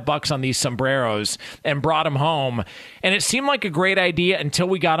 $20-25 on these sombreros and brought them home. And it seemed like a great idea until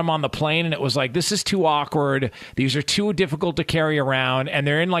we got them on the plane, and it was like, this is too awkward. These are too difficult to carry around, and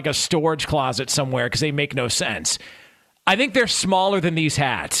they're in like a storage closet somewhere because they make no sense. I think they're smaller than these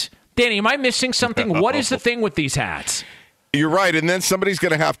hats. Danny, am I missing something? What is the thing with these hats? You're right, and then somebody's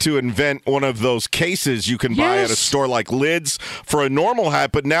going to have to invent one of those cases you can buy at a store like Lids for a normal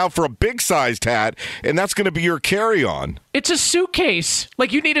hat, but now for a big-sized hat, and that's going to be your carry-on. It's a suitcase.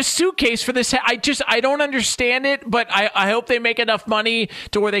 Like, you need a suitcase for this hat. I don't understand it, but I hope they make enough money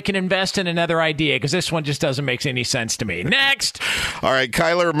to where they can invest in another idea, because this one just doesn't make any sense to me. Next! All right,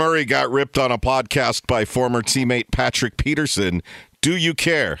 Kyler Murray got ripped on a podcast by former teammate Patrick Peterson. Do you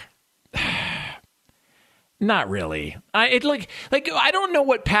care? Not really. I don't know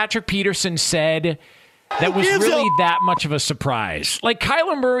what Patrick Peterson said that was really that much of a surprise. Like,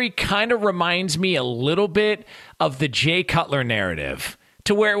 Kyler Murray kind of reminds me a little bit of the Jay Cutler narrative,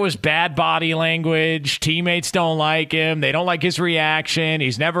 to where it was bad body language, teammates don't like him, they don't like his reaction,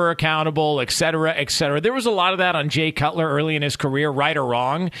 he's never accountable, et cetera, et cetera. There was a lot of that on Jay Cutler early in his career, right or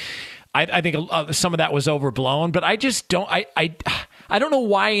wrong. I think some of that was overblown, but I just don't. I don't know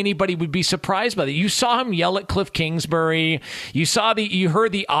why anybody would be surprised by that. You saw him yell at Cliff Kingsbury. You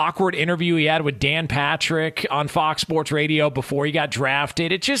heard the awkward interview he had with Dan Patrick on Fox Sports Radio before he got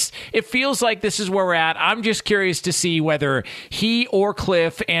drafted. It feels like this is where we're at. I'm just curious to see whether he or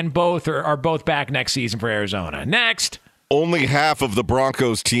Cliff and both are both back next season for Arizona. Next. only half of the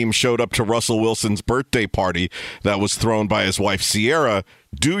Broncos team showed up to Russell Wilson's birthday party that was thrown by his wife, Sierra.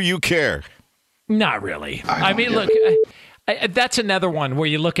 Do you care? Not really. I mean, look, that's another one where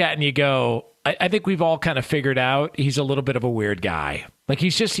you look at and you go, I think we've all kind of figured out he's a little bit of a weird guy. Like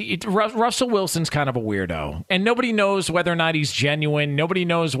Russell Wilson's kind of a weirdo, and nobody knows whether or not he's genuine. Nobody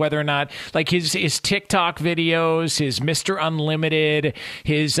knows whether or not, like, his TikTok videos, his Mr. Unlimited,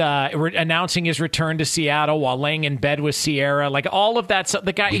 his announcing his return to Seattle while laying in bed with Sierra, like all of that stuff.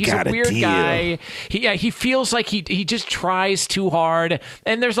 The guy, he's a weird guy. He feels like he just tries too hard,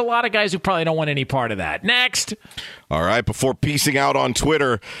 and there's a lot of guys who probably don't want any part of that. Next. All right, before peacing out on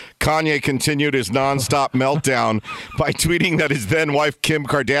Twitter, Kanye continued his nonstop meltdown by tweeting that his then wife Kim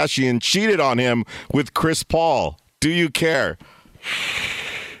Kardashian cheated on him with Chris Paul. Do you care?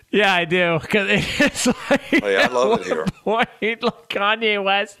 Yeah, I do. Because it's like, I love it here. Look, Kanye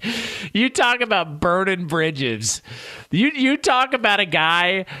West, you talk about burning bridges. You talk about a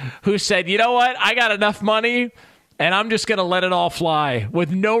guy who said, you know what, I got enough money, and I'm just going to let it all fly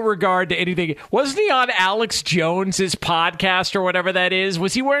with no regard to anything. Wasn't he on Alex Jones's podcast or whatever that is?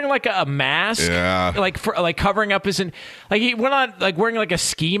 Was he wearing like a mask? Yeah. Like covering up his... Like he went on like wearing like a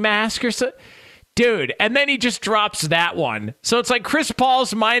ski mask or something. Dude, and then he just drops that one. So it's like Chris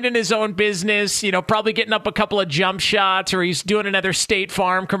Paul's minding his own business, probably getting up a couple of jump shots, or he's doing another State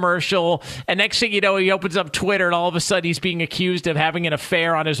Farm commercial. And next thing you know, he opens up Twitter, and all of a sudden he's being accused of having an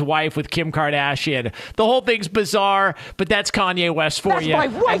affair on his wife with Kim Kardashian. The whole thing's bizarre, but that's Kanye West for you. My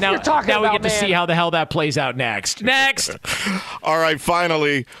wife and now, you're talking now we about, get to see how the hell that plays out next. Next! All right,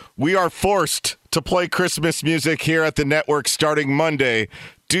 finally, we are forced to play Christmas music here at the network starting Monday.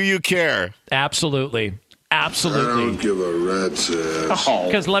 Do you care? Absolutely. Absolutely. I don't give a rat's ass.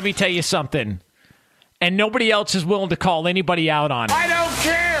 Because let me tell you something. And nobody else is willing to call anybody out on it. I don't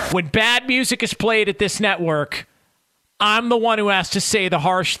care. When bad music is played at this network, I'm the one who has to say the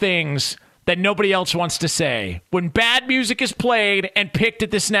harsh things that nobody else wants to say. When bad music is played and picked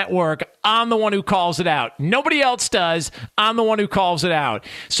at this network, I'm the one who calls it out. Nobody else does. I'm the one who calls it out.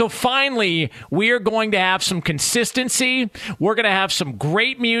 So finally, we are going to have some consistency. We're going to have some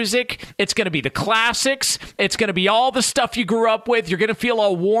great music. It's going to be the classics. It's going to be all the stuff you grew up with. You're going to feel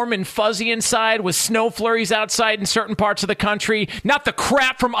all warm and fuzzy inside with snow flurries outside in certain parts of the country. Not the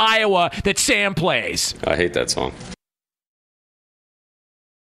crap from Iowa that Sam plays. I hate that song.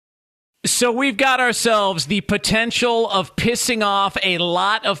 So we've got ourselves the potential of pissing off a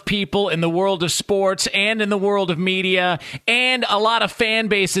lot of people in the world of sports and in the world of media and a lot of fan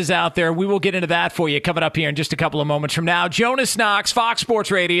bases out there. We will get into that for you coming up here in just a couple of moments from now. Jonas Knox, Fox Sports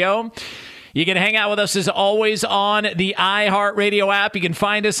Radio. You can hang out with us as always on the iHeartRadio app. You can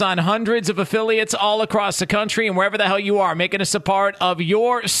find us on hundreds of affiliates all across the country and wherever the hell you are, making us a part of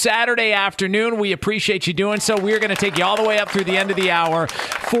your Saturday afternoon. We appreciate you doing so. We're going to take you all the way up through the end of the hour,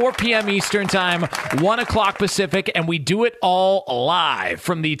 4 p.m. Eastern Time, 1 o'clock Pacific, and we do it all live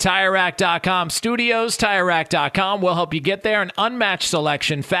from the TireRack.com studios. TireRack.com will help you get there. An unmatched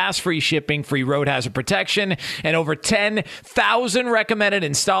selection, fast free shipping, free road hazard protection, and over 10,000 recommended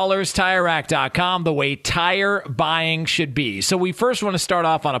installers. TireRack.com, the way tire buying should be. So we first want to start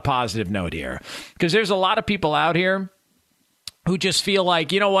off on a positive note here, because there's a lot of people out here who just feel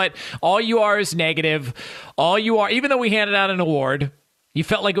like, you know what, all you are is negative. All you are, even though we handed out an award, you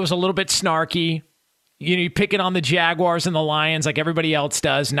felt like it was a little bit snarky. You're picking on the Jaguars and the Lions like everybody else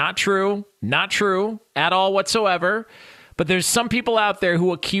does. Not true. Not true at all whatsoever. But there's some people out there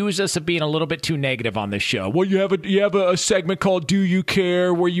who accuse us of being a little bit too negative on this show. Well, you have a segment called Do You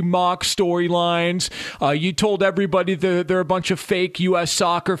Care, where you mock storylines. You told everybody they're a bunch of fake U.S.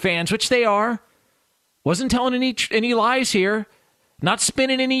 soccer fans, which they are. Wasn't telling any lies here. Not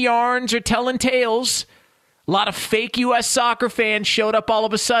spinning any yarns or telling tales. A lot of fake U.S. soccer fans showed up all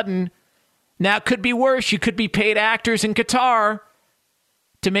of a sudden. Now, it could be worse. You could be paid actors in Qatar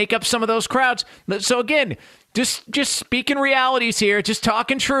to make up some of those crowds. So again, just speaking realities here, just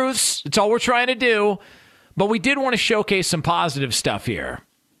talking truths. It's all we're trying to do. But we did want to showcase some positive stuff here.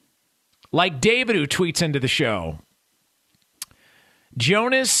 Like David, who tweets into the show.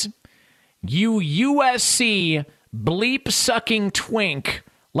 Jonas, you USC bleep-sucking twink,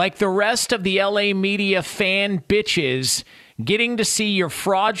 like the rest of the LA media fan bitches, getting to see your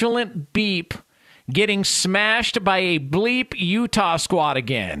fraudulent beep getting smashed by a bleep Utah squad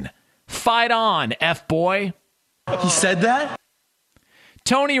again. Fight on, F-boy. He said that?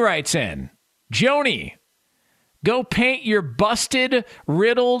 Tony writes in, Joni, go paint your busted,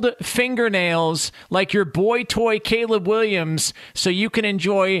 riddled fingernails like your boy toy Caleb Williams so you can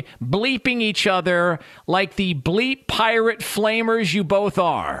enjoy bleeping each other like the bleep pirate flamers you both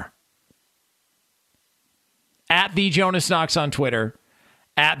are. At the Jonas Knox on Twitter.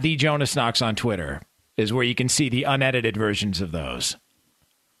 At the Jonas Knox on Twitter is where you can see the unedited versions of those.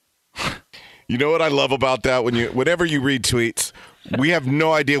 You know what I love about that? Whenever you read tweets, we have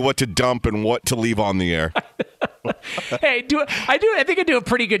no idea what to dump and what to leave on the air. Hey, I think I do a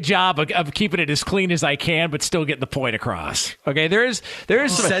pretty good job of keeping it as clean as I can, but still getting the point across. Okay, there's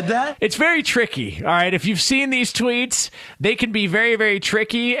said that? It's very tricky. All right, if you've seen these tweets, they can be very, very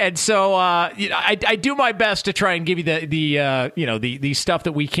tricky, and so I do my best to try and give you the stuff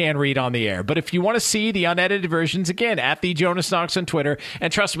that we can read on the air. But if you want to see the unedited versions, again, at the Jonas Knox on Twitter,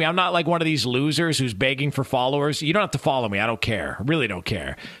 and trust me, I'm not like one of these losers who's begging for followers. You don't have to follow me. I don't care. I really don't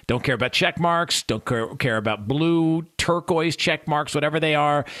care. Don't care about check marks. Don't care about blue, turquoise check marks, whatever they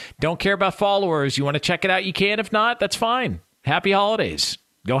are. Don't care about followers. You want to check it out, you can. If not, that's fine. Happy holidays.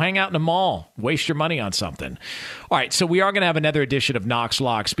 Go hang out in a mall. Waste your money on something. All right, so we are going to have another edition of Knox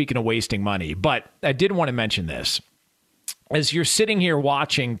Lock, speaking of wasting money. But I did want to mention this. As you're sitting here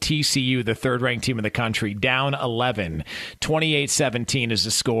watching TCU, the third-ranked team in the country, down 11, 28-17 is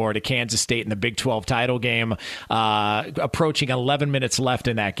the score to Kansas State in the Big 12 title game, approaching 11 minutes left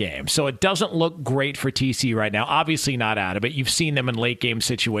in that game. So it doesn't look great for TCU right now. Obviously not out of it. You've seen them in late-game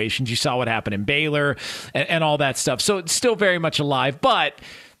situations. You saw what happened in Baylor and all that stuff. So it's still very much alive, but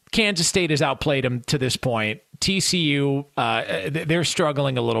Kansas State has outplayed them to this point. TCU, they're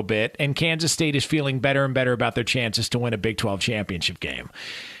struggling a little bit, and Kansas State is feeling better and better about their chances to win a Big 12 championship game.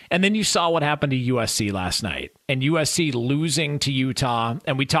 And then you saw what happened to USC last night, and USC losing to Utah,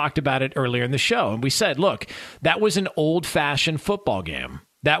 and we talked about it earlier in the show, and we said, look, that was an old-fashioned football game.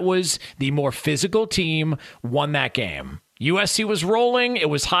 That was the more physical team won that game. USC was rolling. It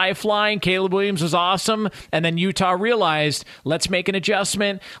was high-flying. Caleb Williams was awesome. And then Utah realized, let's make an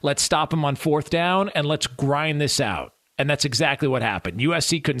adjustment. Let's stop him on fourth down, and let's grind this out. And that's exactly what happened.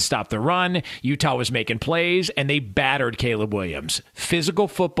 USC couldn't stop the run. Utah was making plays, and they battered Caleb Williams. Physical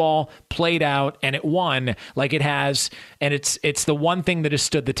football played out, and it won like it has. And it's the one thing that has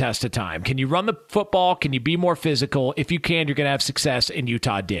stood the test of time. Can you run the football? Can you be more physical? If you can, you're going to have success, and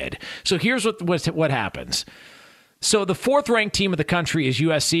Utah did. So here's what happens. So the fourth-ranked team of the country is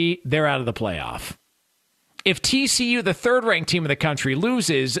USC. They're out of the playoff. If TCU, the third-ranked team of the country,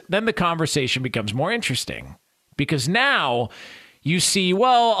 loses, then the conversation becomes more interesting. Because now you see,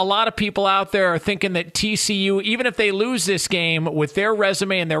 well, a lot of people out there are thinking that TCU, even if they lose this game with their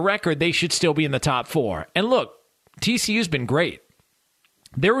resume and their record, they should still be in the top four. And look, TCU's been great.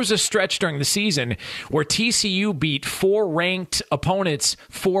 There was a stretch during the season where TCU beat 4 ranked opponents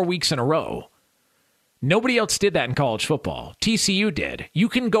 4 weeks in a row. Nobody else did that in college football. TCU did. You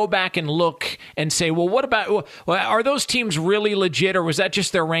can go back and look and say, well, what about, are those teams really legit, or was that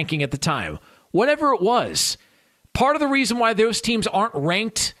just their ranking at the time? Whatever it was, part of the reason why those teams aren't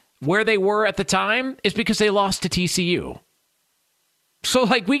ranked where they were at the time is because they lost to TCU. So,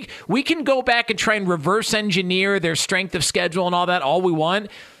 like, we can go back and try and reverse engineer their strength of schedule and all that all we want.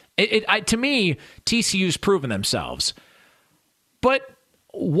 To me, TCU's proven themselves. But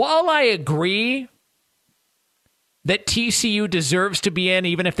while I agree that TCU deserves to be in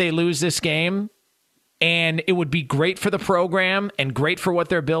even if they lose this game, and it would be great for the program and great for what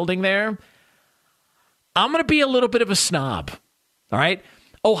they're building there, I'm going to be a little bit of a snob, all right?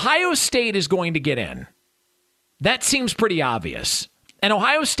 Ohio State is going to get in. That seems pretty obvious. And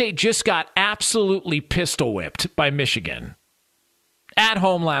Ohio State just got absolutely pistol whipped by Michigan at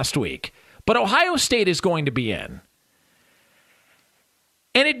home last week. But Ohio State is going to be in.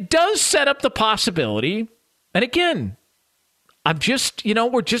 And it does set up the possibility. And again, I'm just,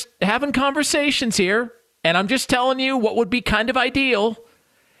 we're just having conversations here, and I'm just telling you what would be kind of ideal.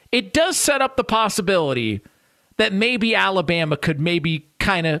 It does set up the possibility that maybe Alabama could maybe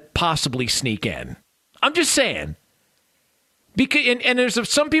kind of possibly sneak in. I'm just saying. Because, and there's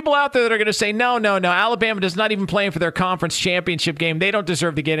some people out there that are going to say, no, Alabama does not even play for their conference championship game. They don't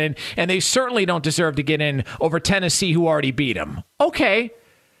deserve to get in, and they certainly don't deserve to get in over Tennessee, who already beat them. Okay.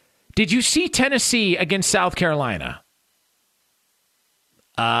 Did you see Tennessee against South Carolina?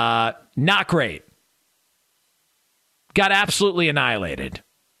 Not great. Got absolutely annihilated.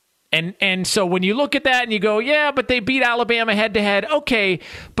 And so when you look at that and you go, yeah, but they beat Alabama head-to-head. Okay,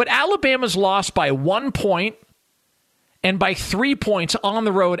 but Alabama's lost by 1 point and by 3 points on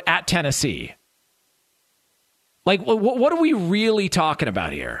the road at Tennessee. Like, what are we really talking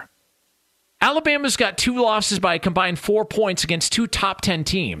about here? Alabama's got 2 losses by a combined 4 points against 2 top 10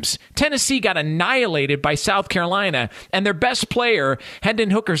 teams. Tennessee got annihilated by South Carolina, and their best player,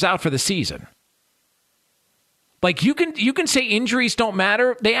 Hendon Hooker's out for the season. Like, you can say injuries don't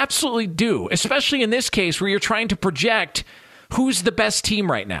matter. They absolutely do, especially in this case where you're trying to project who's the best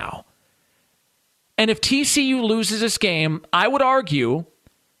team right now. And if TCU loses this game, I would argue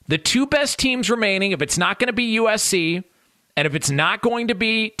the two best teams remaining, if it's not going to be USC, and if it's not going to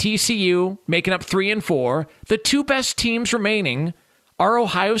be TCU making up 3 and 4, the two best teams remaining are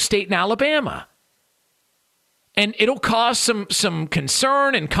Ohio State and Alabama. And it'll cause some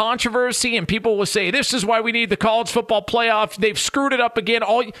concern and controversy, and people will say, this is why we need the college football playoff. They've screwed it up again.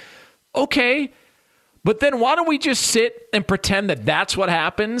 Okay, but then why don't we just sit and pretend that that's what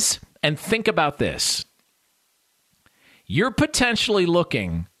happens and think about this? You're potentially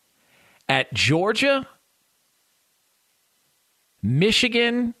looking at Georgia,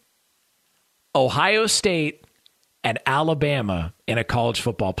 Michigan, Ohio State, and Alabama in a college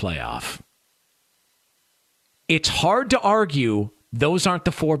football playoff. It's hard to argue those aren't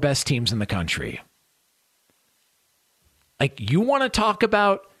the 4 best teams in the country. Like, you want to talk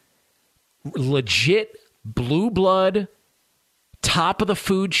about legit blue blood, top of the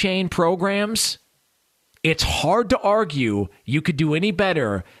food chain programs? It's hard to argue you could do any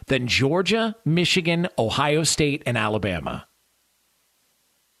better than Georgia, Michigan, Ohio State, and Alabama.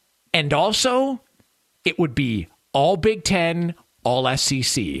 And also, it would be all Big Ten, all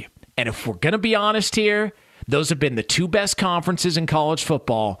SEC. And if we're going to be honest here, those have been the 2 best conferences in college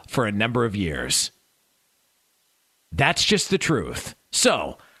football for a number of years. That's just the truth.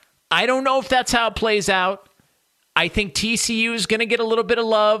 So, I don't know if that's how it plays out. I think TCU is going to get a little bit of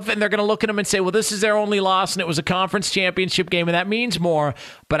love, and they're going to look at them and say, well, this is their only loss, and it was a conference championship game, and that means more.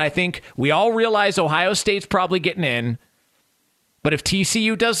 But I think we all realize Ohio State's probably getting in. But if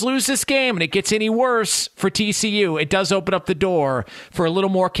TCU does lose this game and it gets any worse for TCU, it does open up the door for a little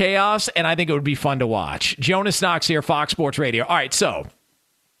more chaos, and I think it would be fun to watch. Jonas Knox here, Fox Sports Radio. All right, so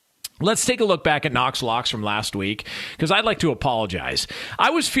let's take a look back at Knox Locks from last week, because I'd like to apologize. I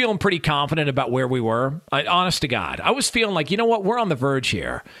was feeling pretty confident about where we were. Honest to God. I was feeling like, you know what, we're on the verge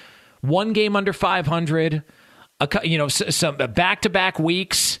here. 1 game under 500, some back-to-back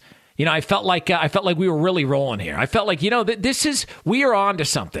weeks. I felt like we were really rolling here. I felt like, we are on to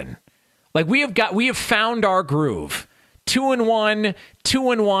something. Like we have found our groove.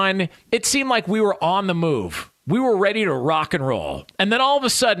 2-1. It seemed like we were on the move. We were ready to rock and roll. And then all of a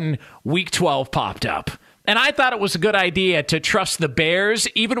sudden, week 12 popped up. And I thought it was a good idea to trust the Bears,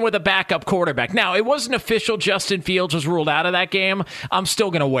 even with a backup quarterback. Now, it wasn't official. Justin Fields was ruled out of that game. I'm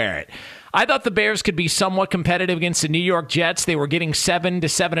still going to wear it. I thought the Bears could be somewhat competitive against the New York Jets. They were getting 7 to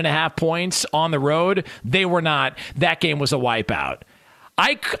 7.5 points on the road. They were not. That game was a wipeout.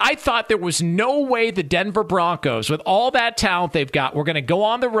 I thought there was no way the Denver Broncos, with all that talent they've got, were going to go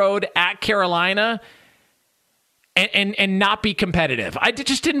on the road at Carolina and not be competitive. I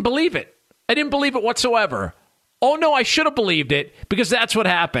just didn't believe it. I didn't believe it whatsoever. Oh, no, I should have believed it, because that's what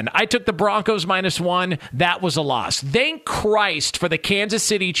happened. I took the Broncos -1. That was a loss. Thank Christ for the Kansas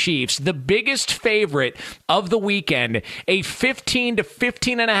City Chiefs, the biggest favorite of the weekend, a 15 to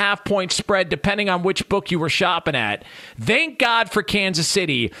 15.5 point spread, depending on which book you were shopping at. Thank God for Kansas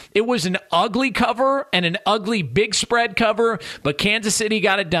City. It was an ugly cover and an ugly big spread cover, but Kansas City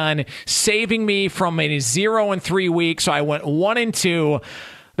got it done, saving me from a 0-3 week. So I went 1-2.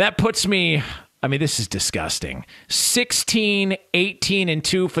 That puts me... this is disgusting. 16,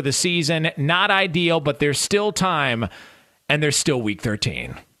 18-2 for the season. Not ideal, but there's still time, and there's still week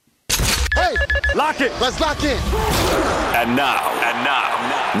 13. Hey, lock it. Let's lock in. And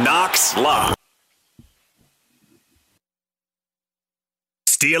now, Knox Lock.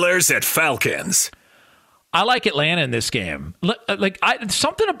 Steelers at Falcons. I like Atlanta in this game.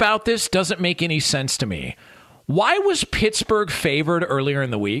 Something about this doesn't make any sense to me. Why was Pittsburgh favored earlier in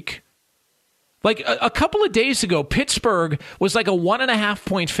the week? Like a couple of days ago, Pittsburgh was like a 1.5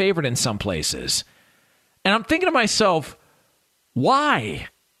 point favorite in some places. And I'm thinking to myself, why?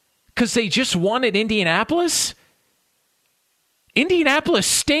 Because they just won at Indianapolis? Indianapolis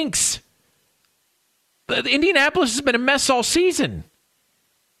stinks. Indianapolis has been a mess all season.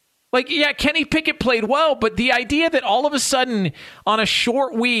 Kenny Pickett played well, but the idea that all of a sudden on a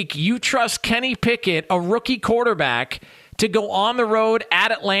short week you trust Kenny Pickett, a rookie quarterback, to go on the road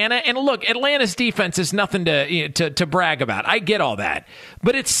at Atlanta. And look, Atlanta's defense is nothing to brag about. I get all that.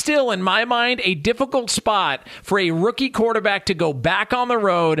 But it's still, in my mind, a difficult spot for a rookie quarterback to go back on the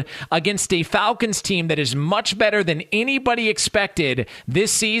road against a Falcons team that is much better than anybody expected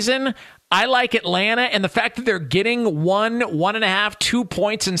this season. I like Atlanta, and the fact that they're getting 1.5, 2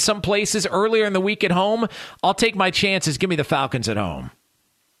 points in some places earlier in the week at home, I'll take my chances. Give me the Falcons at home.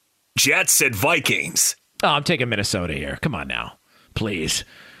 Jets at Vikings. Oh, I'm taking Minnesota here. Come on now. Please.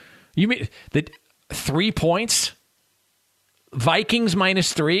 You mean the 3 points? Vikings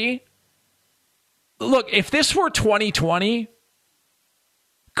 -3? Look, if this were 2020,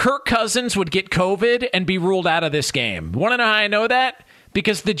 Kirk Cousins would get COVID and be ruled out of this game. Want to know how I know that?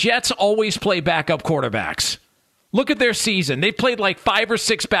 Because the Jets always play backup quarterbacks. Look at their season. They've played like 5 or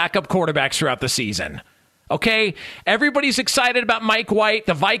 6 backup quarterbacks throughout the season. Okay? Everybody's excited about Mike White.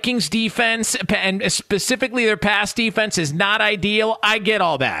 The Vikings defense, and specifically their pass defense, is not ideal. I get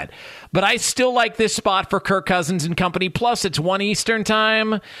all that. But I still like this spot for Kirk Cousins and company. Plus, it's 1 Eastern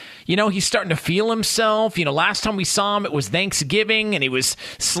time. You know, he's starting to feel himself. You know, last time we saw him, it was Thanksgiving, and he was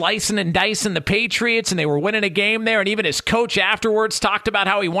slicing and dicing the Patriots, and they were winning a game there. And even his coach afterwards talked about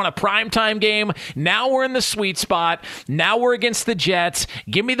how he won a primetime game. Now we're in the sweet spot. Now we're against the Jets.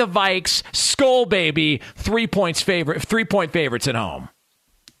 Give me the Vikes. Skull, baby. 3-point favorites at home.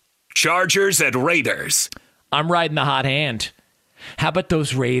 Chargers at Raiders. I'm riding the hot hand. How about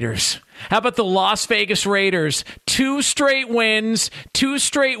those Raiders? How about the Las Vegas Raiders? 2 straight wins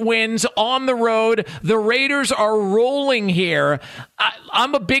on the road. The Raiders are rolling here.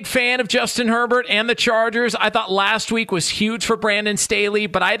 I'm a big fan of Justin Herbert and the Chargers. I thought last week was huge for Brandon Staley,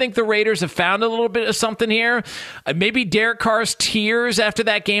 but I think the Raiders have found a little bit of something here. Maybe Derek Carr's tears after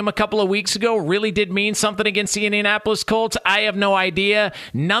that game a couple of weeks ago really did mean something against the Indianapolis Colts. I have no idea.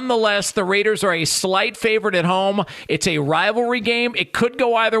 Nonetheless, the Raiders are a slight favorite at home. It's a rivalry game. It could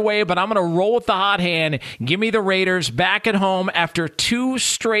go either way, but I'm going to roll with the hot hand. Give me the Raiders back at home after 2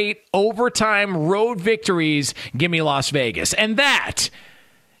 straight overtime road victories. Give me Las Vegas. And that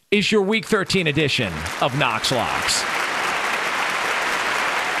is your Week 13 edition of Knox Locks.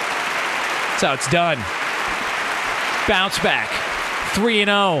 That's how it's done. Bounce back.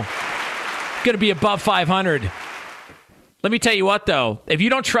 3-0. Going to be above 500. Let me tell you what, though. If you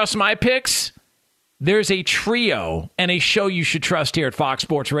don't trust my picks, there's a trio and a show you should trust here at Fox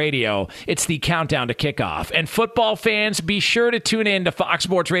Sports Radio. It's the Countdown to Kickoff. And football fans, be sure to tune in to Fox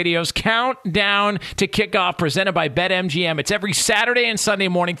Sports Radio's Countdown to Kickoff presented by BetMGM. It's every Saturday and Sunday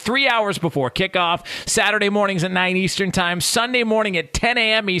morning, 3 hours before kickoff. Saturday mornings at 9 Eastern Time. Sunday morning at 10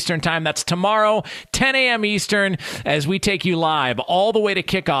 a.m. Eastern Time. That's tomorrow, 10 a.m. Eastern, as we take you live all the way to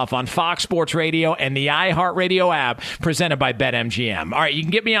kickoff on Fox Sports Radio and the iHeartRadio app presented by BetMGM. All right, you can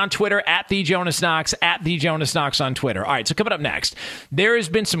get me on Twitter at @TheJonasKnox. At the Jonas Knox on Twitter. All right, so coming up next, there has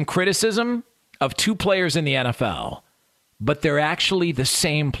been some criticism of 2 players in the NFL, but they're actually the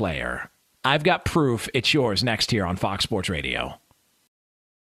same player. I've got proof. It's yours next here on Fox Sports Radio.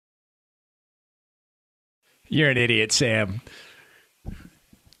 You're an idiot, Sam.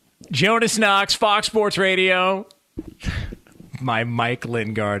 Jonas Knox, Fox Sports Radio. My Mike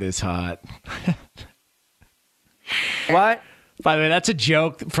Lingard is hot. What? By the way, that's a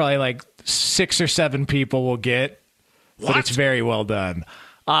joke probably like 6 or 7 people will get, but it's very well done.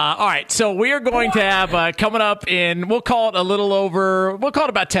 All right, so we are going to have coming up in, we'll call it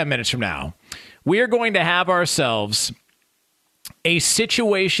about 10 minutes from now. We are going to have ourselves a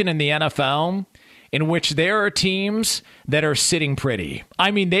situation in the NFL in which there are teams that are sitting pretty.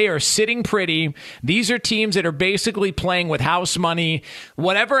 I mean, they are sitting pretty. These are teams that are basically playing with house money.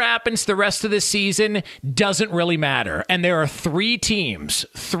 Whatever happens the rest of the season doesn't really matter. And there are 3 teams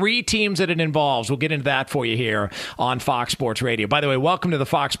that it involves. We'll get into that for you here on Fox Sports Radio. By the way, welcome to the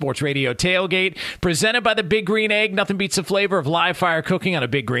Fox Sports Radio Tailgate, presented by the Big Green Egg. Nothing beats the flavor of live fire cooking on a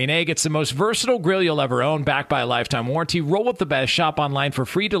Big Green Egg. It's the most versatile grill you'll ever own, backed by a lifetime warranty. Roll with the best. Shop online for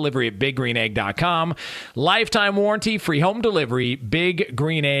free delivery at BigGreenEgg.com. Lifetime warranty, free home delivery,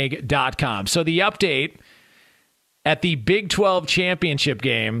 BigGreenEgg.com. So the update at the Big 12 championship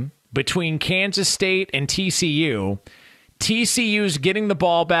game between Kansas State and TCU. TCU's getting the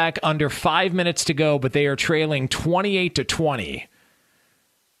ball back under 5 minutes to go, but they are trailing 28-20.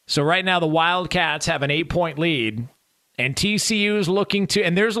 So right now the Wildcats have an 8-point lead, and TCU's looking to,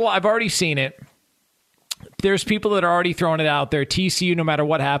 and there's a lot, I've already seen it. There's people that are already throwing it out there. TCU, no matter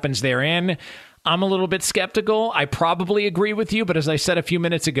what happens, they're in. I'm a little bit skeptical. I probably agree with you, but as I said a few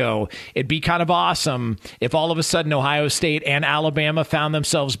minutes ago, it'd be kind of awesome if all of a sudden Ohio State and Alabama found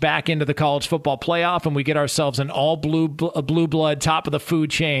themselves back into the college football playoff and we get ourselves an all blue blood, top of the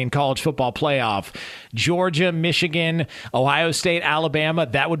food chain college football playoff. Georgia, Michigan, Ohio State, Alabama,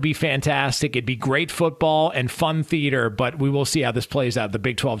 that would be fantastic. It'd be great football and fun theater, but we will see how this plays out, the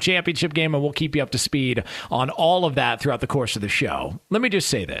Big 12 championship game, and we'll keep you up to speed on all of that throughout the course of the show. Let me just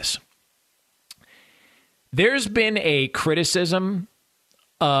say this. There's been a criticism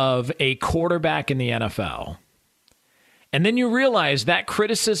of a quarterback in the NFL. And then you realize that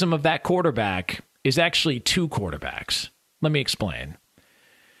criticism of that quarterback is actually 2 quarterbacks. Let me explain.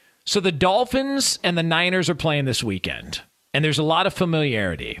 So the Dolphins and the Niners are playing this weekend. And there's a lot of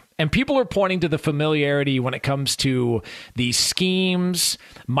familiarity. And people are pointing to the familiarity when it comes to these schemes.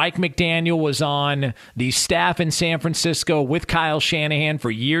 Mike McDaniel was on the staff in San Francisco with Kyle Shanahan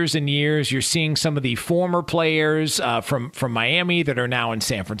for years and years. You're seeing some of the former players from Miami that are now in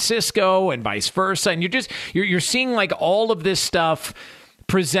San Francisco and vice versa. And you're seeing like all of this stuff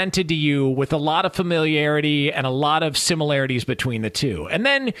presented to you with a lot of familiarity and a lot of similarities between the two. And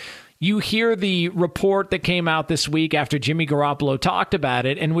then you hear the report that came out this week after Jimmy Garoppolo talked about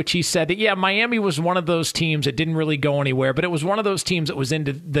it, in which he said that, yeah, Miami was one of those teams that didn't really go anywhere, but it was one of those teams that was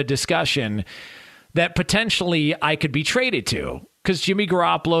into the discussion that potentially I could be traded to. Because Jimmy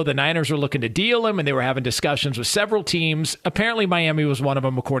Garoppolo, the Niners were looking to deal him, and they were having discussions with several teams. Apparently, Miami was one of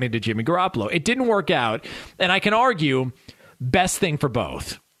them, according to Jimmy Garoppolo. It didn't work out, and I can argue best thing for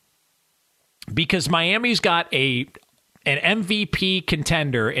both. Because Miami's got an MVP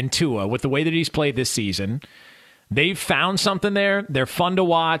contender in Tua with the way that he's played this season. They've found something there. They're fun to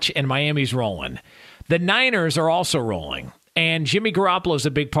watch, and Miami's rolling. The Niners are also rolling, and Jimmy Garoppolo is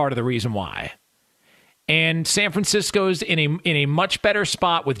a big part of the reason why. And San Francisco's in a much better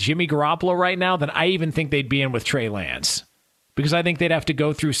spot with Jimmy Garoppolo right now than I even think they'd be in with Trey Lance. Because I think they'd have to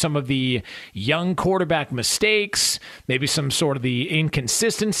go through some of the young quarterback mistakes, maybe some sort of the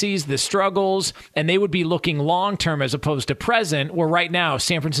inconsistencies, the struggles, and they would be looking long-term as opposed to present, where right now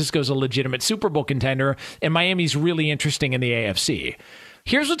San Francisco's a legitimate Super Bowl contender, and Miami's really interesting in the AFC.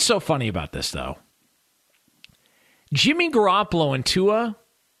 Here's what's so funny about this, though. Jimmy Garoppolo and Tua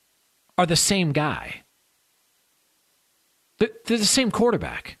are the same guy. They're the same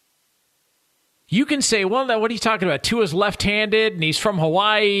quarterback. You can say, well, what are you talking about? Tua's left-handed, and he's from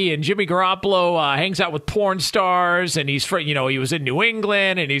Hawaii, and Jimmy Garoppolo hangs out with porn stars, and he's from, he was in New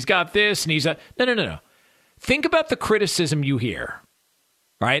England, and he's got this, and he's a... No. Think about the criticism you hear,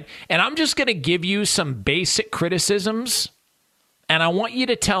 right? And I'm just going to give you some basic criticisms, and I want you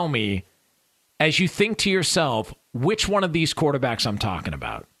to tell me, as you think to yourself, which one of these quarterbacks I'm talking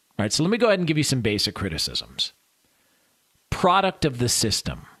about. All right, so let me go ahead and give you some basic criticisms. Product of the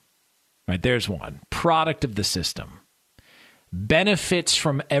system. Right, there's one. Product of the system. Benefits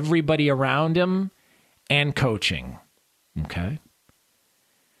from everybody around him and coaching. Okay.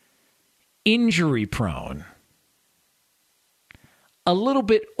 Injury prone. A little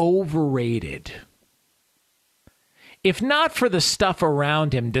bit overrated. If not for the stuff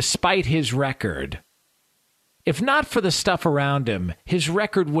around him, despite his record, if not for the stuff around him, his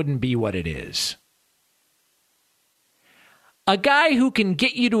record wouldn't be what it is. A guy who can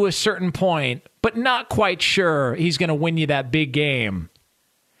get you to a certain point, but not quite sure he's going to win you that big game,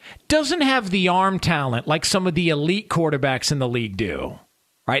 doesn't have the arm talent like some of the elite quarterbacks in the league do.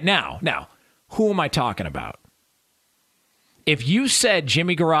 Right now, who am I talking about? If you said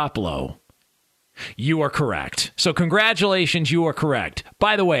Jimmy Garoppolo, you are correct. So congratulations, you are correct.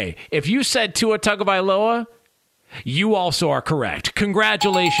 By the way, if you said Tua Tagovailoa, you also are correct.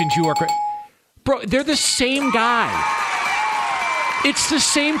 Congratulations, you are correct. Bro, they're the same guy. It's the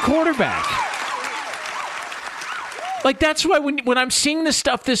same quarterback. Like, that's why when I'm seeing this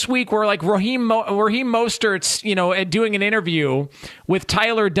stuff this week where, like, Raheem Mostert's, doing an interview with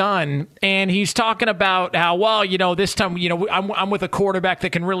Tyler Dunne, and he's talking about how, well, this time, I'm with a quarterback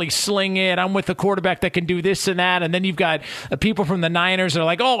that can really sling it. I'm with a quarterback that can do this and that. And then you've got people from the Niners that are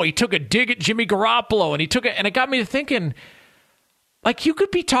like, oh, he took a dig at Jimmy Garoppolo, and it got me to thinking, like, you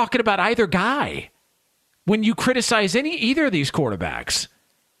could be talking about either guy when you criticize either of these quarterbacks.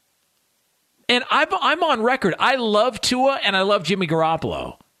 And I'm on record. I love Tua and I love Jimmy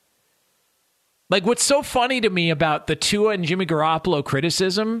Garoppolo. Like, what's so funny to me about the Tua and Jimmy Garoppolo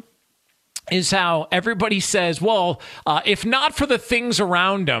criticism is how everybody says, well, if not for the things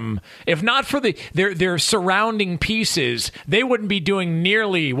around them, if not for their surrounding pieces, they wouldn't be doing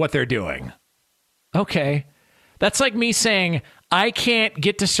nearly what they're doing. Okay. That's like me saying, I can't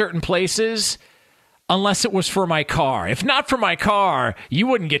get to certain places unless it was for my car. If not for my car, you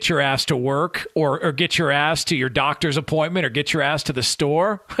wouldn't get your ass to work or get your ass to your doctor's appointment or get your ass to the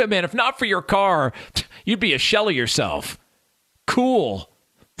store. Man, if not for your car, you'd be a shell of yourself. Cool.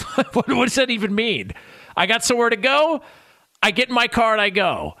 What does that even mean? I got somewhere to go. I get in my car and I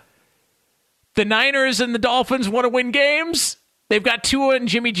go. The Niners and the Dolphins want to win games. They've got Tua and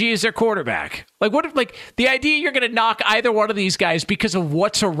Jimmy G as their quarterback. Like, what if, like, the idea you're going to knock either one of these guys because of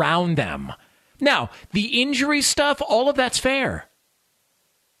what's around them. Now, the injury stuff, all of that's fair.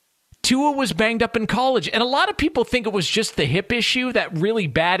 Tua was banged up in college, and a lot of people think it was just the hip issue, that really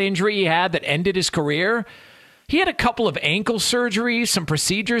bad injury he had that ended his career. He had a couple of ankle surgeries, some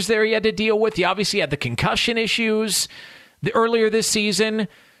procedures there he had to deal with. He obviously had the concussion issues earlier this season.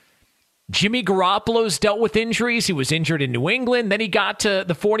 Jimmy Garoppolo's dealt with injuries. He was injured in New England. Then he got to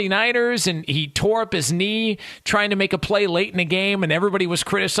the 49ers and he tore up his knee trying to make a play late in the game. And everybody was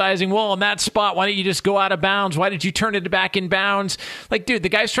criticizing, well, in that spot, why didn't you just go out of bounds? Why did you turn it back in bounds? Like, dude, the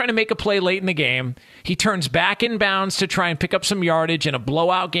guy's trying to make a play late in the game. He turns back in bounds to try and pick up some yardage in a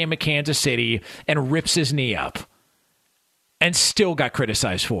blowout game at Kansas City and rips his knee up and still got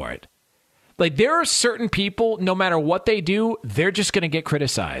criticized for it. Like, there are certain people, no matter what they do, they're just going to get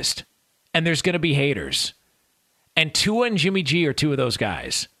criticized. And there's going to be haters. And Tua and Jimmy G are two of those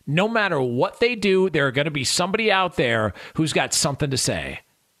guys. No matter what they do, there are going to be somebody out there who's got something to say.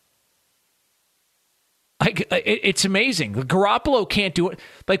 Like, it's amazing. Garoppolo can't do it.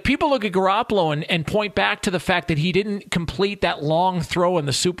 Like, people look at Garoppolo and point back to the fact that he didn't complete that long throw in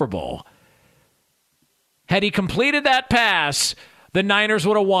the Super Bowl. Had he completed that pass, the Niners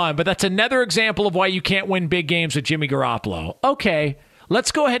would have won. But that's another example of why you can't win big games with Jimmy Garoppolo. Okay.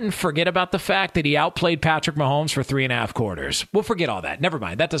 Let's go ahead and forget about the fact that he outplayed Patrick Mahomes for 3.5 quarters. We'll forget all that. Never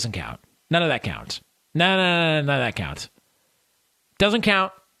mind. That doesn't count. None of that counts. None of that counts. Doesn't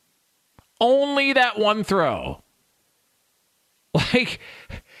count. Only that one throw. Like,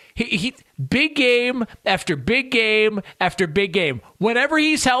 he big game after big game after big game. Whenever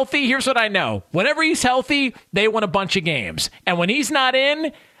he's healthy, here's what I know. Whenever he's healthy, they win a bunch of games. And when he's not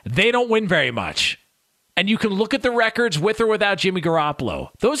in, they don't win very much. And you can look at the records with or without Jimmy Garoppolo.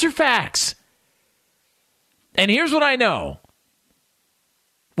 Those are facts. And here's what I know.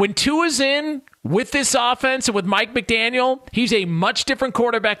 When Tua's in with this offense and with Mike McDaniel, he's a much different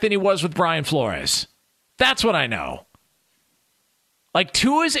quarterback than he was with Brian Flores. That's what I know. Like,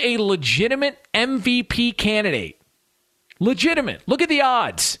 Tua's a legitimate MVP candidate. Legitimate. Look at the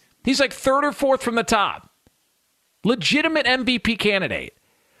odds. He's like 3rd or 4th from the top. Legitimate MVP candidate.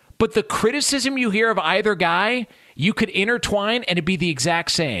 But the criticism you hear of either guy, you could intertwine and it'd be the exact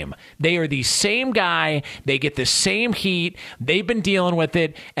same. They are the same guy. They get the same heat. They've been dealing with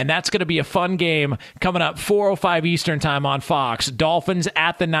it. And that's going to be a fun game coming up 4:05 Eastern time on Fox. Dolphins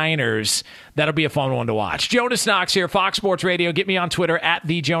at the Niners. That'll be a fun one to watch. Jonas Knox here, Fox Sports Radio. Get me on Twitter at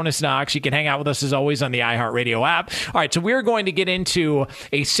 @TheJonasKnox. You can hang out with us as always on the iHeartRadio app. All right, so we're going to get into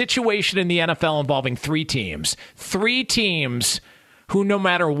a situation in the NFL involving 3 teams. 3 teams who, no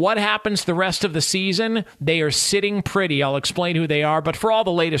matter what happens the rest of the season, they are sitting pretty. I'll explain who they are. But for all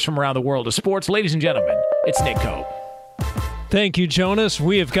the latest from around the world of sports, ladies and gentlemen, it's Nick Cope. Thank you, Jonas.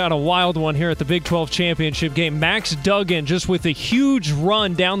 We have got a wild one here at the Big 12 Championship game. Max Duggan just with a huge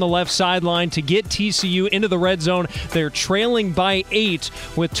run down the left sideline to get TCU into the red zone. They're trailing by 8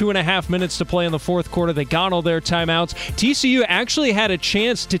 with 2.5 minutes to play in the fourth quarter. They got all their timeouts. TCU actually had a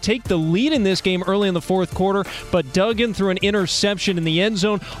chance to take the lead in this game early in the fourth quarter, but Duggan threw an interception in the end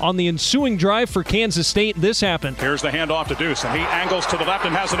zone. On the ensuing drive for Kansas State, this happened. Here's the handoff to Deuce, and he angles to the left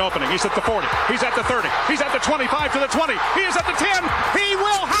and has an opening. He's at the 40. He's at the 30. He's at the 25 to the 20. He is at the 10. He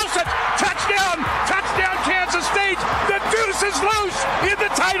will house it. Touchdown. Touchdown, Kansas State. The Deuce is loose in the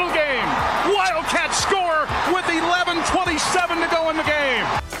title game. Wildcats score with 11:27 to go in the game.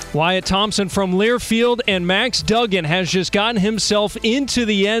 Wyatt Thompson from Learfield, and Max Duggan has just gotten himself into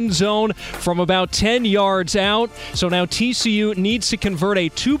the end zone from about 10 yards out. So now TCU needs to convert a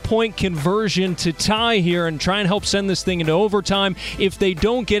 2-point conversion to tie here and try and help send this thing into overtime. If they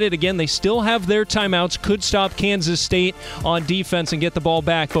don't get it, again, they still have their timeouts, could stop Kansas State on defense and get the ball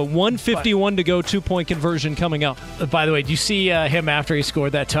back. But 1:51 to go, 2-point conversion coming up. By the way, do you see him after he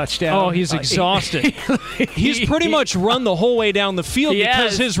scored that touchdown? Oh, he's exhausted. He's pretty much run the whole way down the field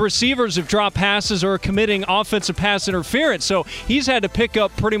because his receivers have dropped passes or are committing offensive pass interference. So he's had to pick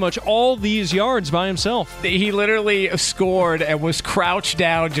up pretty much all these yards by himself. He literally scored and was crouched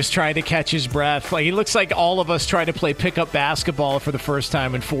down just trying to catch his breath. Like, he looks like all of us trying to play pickup basketball for the first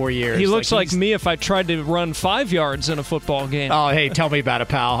time in 4 years. He looks like me if I tried to run 5 yards in a football game. Oh, hey, tell me about it,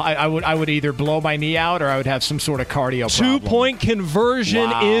 pal. I would either blow my knee out or I would have some sort of cardio problem. 2-point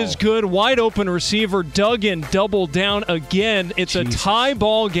conversion is good. Wide open receiver Duggan doubled down again. It's a tie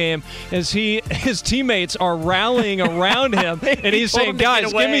ball game as his teammates are rallying around him, and he's saying,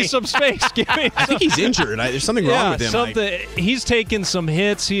 "Guys, give me some space." I think he's injured. There's something wrong with him. He's taken some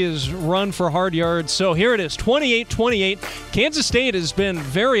hits. He has run for hard yards. So here it is, 28-28. Kansas State has been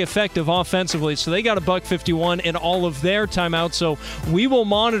very effective offensively, so they got a $151 in all of their timeouts. So we will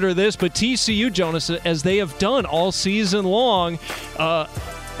monitor this, but TCU, Jonas, as they have done all season long,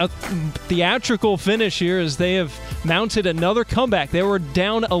 a theatrical finish here as they have mounted another comeback. They were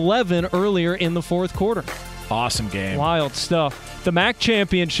down 11 earlier in the fourth quarter. Awesome game. Wild stuff. The MAC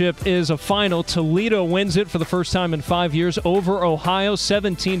championship is a final. Toledo wins it for the first time in 5 years over Ohio,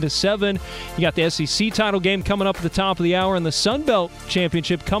 17-7. You got the SEC title game coming up at the top of the hour, and the Sun Belt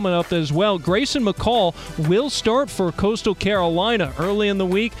championship coming up as well. Grayson McCall will start for Coastal Carolina. Early in the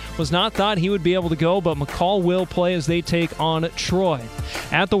week, was not thought he would be able to go, but McCall will play as they take on Troy.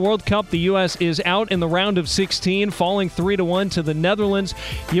 At the World Cup, the U.S. is out in the round of 16, falling 3-1 to the Netherlands.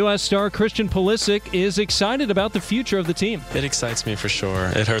 U.S. star Christian Pulisic is excited about the future of the team. It excites me for sure.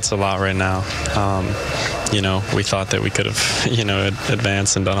 It hurts a lot right now. We thought that we could have,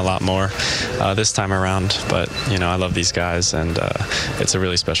 advanced and done a lot more this time around. But, I love these guys, and it's a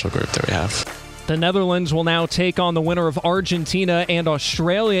really special group that we have. The Netherlands will now take on the winner of Argentina and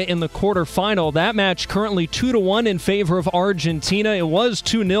Australia in the quarterfinal. That match currently 2-1 in favor of Argentina. It was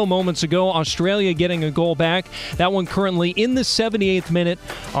 2-0 moments ago. Australia getting a goal back. That one currently in the 78th minute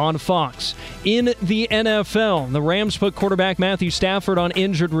on Fox. In the NFL, the Rams put quarterback Matthew Stafford on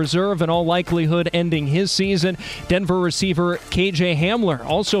injured reserve, in all likelihood ending his season. Denver receiver KJ Hamler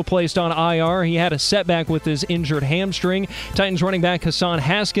also placed on IR. He had a setback with his injured hamstring. Titans running back Hassan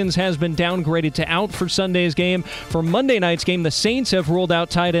Haskins has been downgraded to out for Sunday's game. For Monday night's game, the Saints have ruled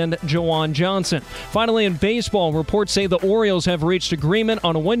out tight end Jawan Johnson. Finally, in baseball, reports say the Orioles have reached agreement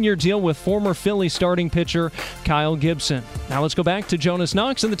on a one-year deal with former Philly starting pitcher Kyle Gibson. Now let's go back to Jonas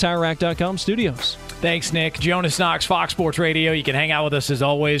Knox in the TireRack.com studios. Thanks, Nick. Jonas Knox, Fox Sports Radio. You can hang out with us, as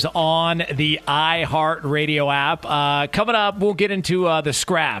always, on the iHeartRadio app. Coming up, we'll get into the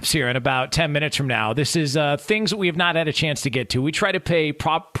scraps here in about 10 minutes from now. This is things that we have not had a chance to get to. We try to pay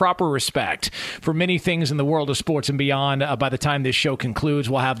proper respect for many things in the world of sports and beyond. By the time this show concludes,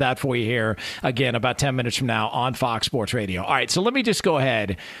 we'll have that for you here, again, about 10 minutes from now on Fox Sports Radio. All right, so let me just go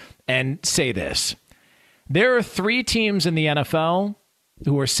ahead and say this. There are 3 teams in the NFL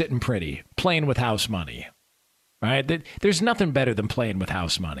who are sitting pretty, playing with house money, right? There's nothing better than playing with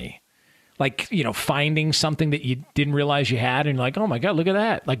house money. Like, finding something that you didn't realize you had, and you're like, oh my God, look at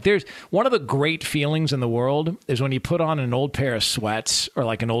that. Like, there's one of the great feelings in the world is when you put on an old pair of sweats or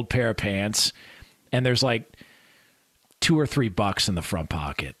like an old pair of pants, and there's like $2 or $3 in the front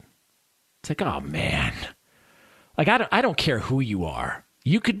pocket. It's like, oh man. Like, I don't care who you are.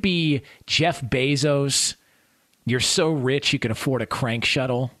 You could be Jeff Bezos. You're so rich you can afford a crank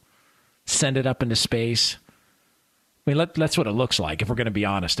shuttle, send it up into space. I mean, that's what it looks like if we're going to be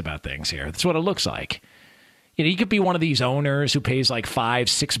honest about things here. That's what it looks like. You could be one of these owners who pays like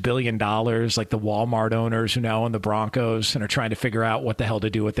 $5-6 billion, like the Walmart owners who now own the Broncos and are trying to figure out what the hell to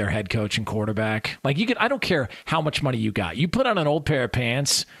do with their head coach and quarterback. Like, I don't care how much money you got. You put on an old pair of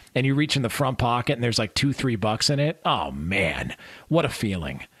pants and you reach in the front pocket and there's like $2-3 in it. Oh man, what a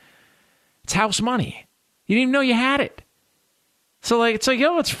feeling. It's house money. You didn't even know you had it. So it's a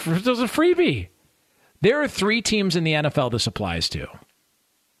freebie. There are 3 teams in the NFL this applies to.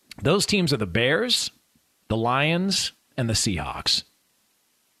 Those teams are the Bears, the Lions, and the Seahawks.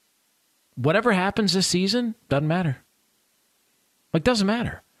 Whatever happens this season, doesn't matter. Doesn't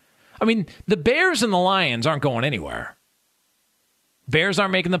matter. I mean, the Bears and the Lions aren't going anywhere. Bears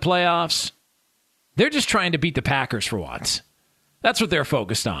aren't making the playoffs. They're just trying to beat the Packers for once. That's what they're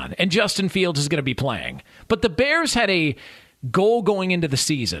focused on. And Justin Fields is going to be playing. But the Bears had a goal going into the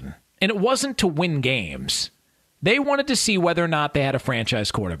season, and it wasn't to win games. They wanted to see whether or not they had a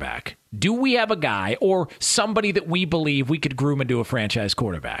franchise quarterback. Do we have a guy or somebody that we believe we could groom into a franchise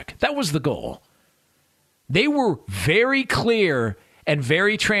quarterback? That was the goal. They were very clear and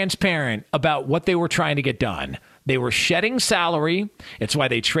very transparent about what they were trying to get done. They were shedding salary. It's why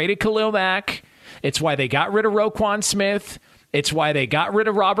they traded Khalil Mack. It's why they got rid of Roquan Smith. It's why they got rid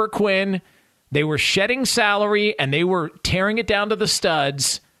of Robert Quinn. They were shedding salary, and they were tearing it down to the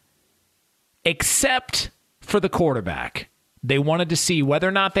studs, except for the quarterback. They wanted to see whether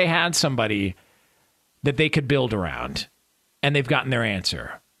or not they had somebody that they could build around, and they've gotten their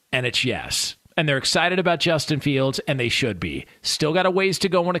answer, and it's yes. And they're excited about Justin Fields, and they should be. Still got a ways to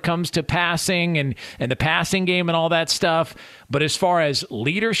go when it comes to passing and the passing game and all that stuff. But as far as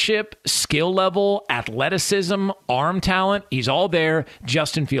leadership, skill level, athleticism, arm talent, he's all there.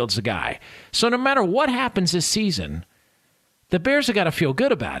 Justin Fields the guy. So no matter what happens this season, the Bears have got to feel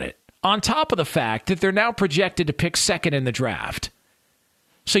good about it. On top of the fact that they're now projected to pick second in the draft.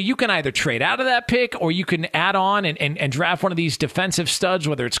 So you can either trade out of that pick or you can add on and draft one of these defensive studs,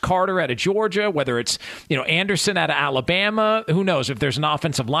 whether it's Carter out of Georgia, whether it's Anderson out of Alabama. Who knows? If there's an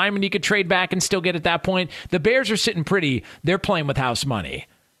offensive lineman you could trade back and still get at that point. The Bears are sitting pretty. They're playing with house money.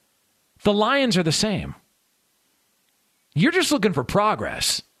 The Lions are the same. You're just looking for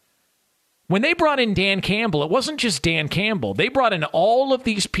progress. When they brought in Dan Campbell, it wasn't just Dan Campbell. They brought in all of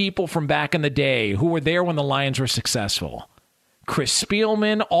these people from back in the day who were there when the Lions were successful. Chris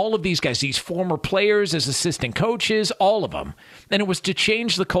Spielman, all of these guys, these former players as assistant coaches, all of them. And it was to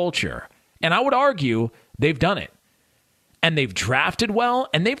change the culture. And I would argue they've done it. And they've drafted well,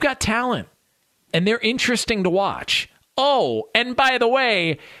 and they've got talent. And they're interesting to watch. Oh, and by the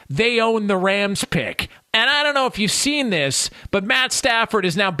way, they own the Rams pick. And I don't know if you've seen this, but Matt Stafford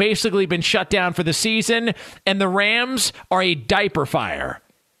has now basically been shut down for the season, and the Rams are a diaper fire.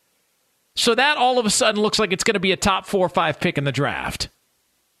 So that all of a sudden looks like it's going to be a top 4 or 5 pick in the draft.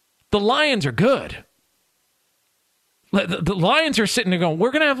 The Lions are good. The Lions are sitting there going,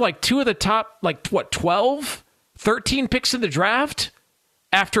 we're going to have like 2 of the top, 12, 13 picks in the draft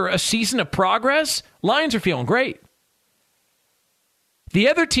after a season of progress? Lions are feeling great. The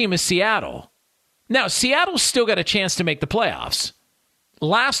other team is Seattle. Now, Seattle's still got a chance to make the playoffs.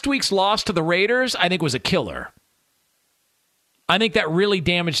 Last week's loss to the Raiders, I think, was a killer. I think that really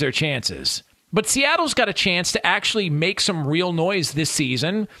damaged their chances. But Seattle's got a chance to actually make some real noise this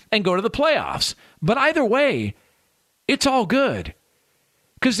season and go to the playoffs. But either way, it's all good.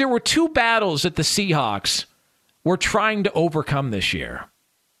 Because there were 2 battles that the Seahawks were trying to overcome this year.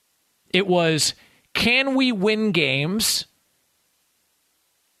 It was, can we win games?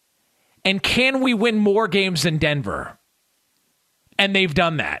 And can we win more games than Denver? And they've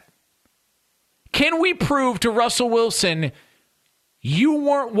done that. Can we prove to Russell Wilson, you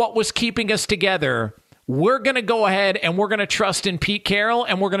weren't what was keeping us together. We're going to go ahead and we're going to trust in Pete Carroll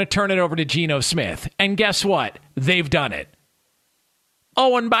and we're going to turn it over to Geno Smith. And guess what? They've done it.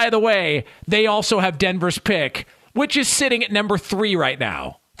 Oh, and by the way, they also have Denver's pick, which is sitting at number 3 right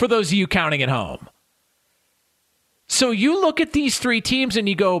now, for those of you counting at home. So you look at these 3 teams and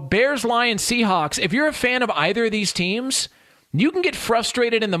you go, Bears, Lions, Seahawks. If you're a fan of either of these teams, you can get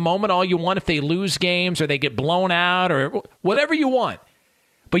frustrated in the moment all you want if they lose games or they get blown out or whatever you want.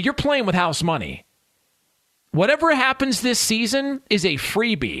 But you're playing with house money. Whatever happens this season is a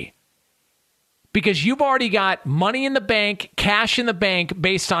freebie. Because you've already got money in the bank, cash in the bank,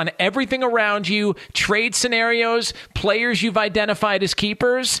 based on everything around you, trade scenarios, players you've identified as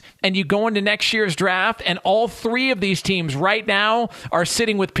keepers, and you go into next year's draft, and all 3 of these teams right now are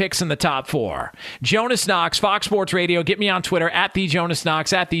sitting with picks in the top 4. Jonas Knox, Fox Sports Radio. Get me on Twitter, at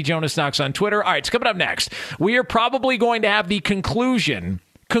 @TheJonasKnox, @TheJonasKnox on Twitter. All right, so coming up next, we are probably going to have the conclusion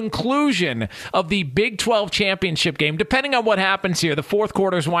of the Big 12 championship game, depending on what happens here. The fourth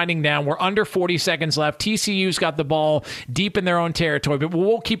quarter is winding down. We're under 40 seconds left. TCU's got the ball deep in their own territory, but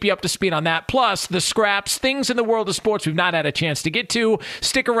we'll keep you up to speed on that. Plus, the scraps, things in the world of sports we've not had a chance to get to.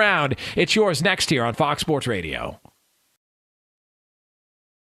 Stick around. It's yours next here on Fox Sports Radio.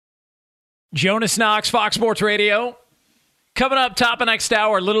 Jonas Knox, Fox Sports Radio. Coming up top of next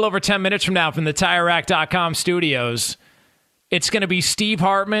hour, a little over 10 minutes from now from the TireRack.com studios. It's going to be Steve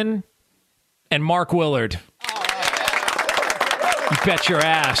Hartman and Mark Willard. You bet your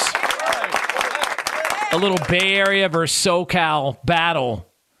ass. A little Bay Area versus SoCal battle.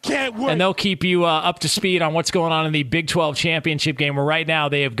 Can't wait. And they'll keep you up to speed on what's going on in the Big 12 championship game, where right now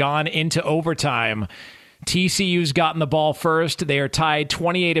they have gone into overtime. TCU's gotten the ball first. They are tied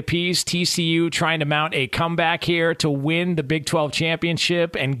 28 apiece. TCU trying to mount a comeback here to win the Big 12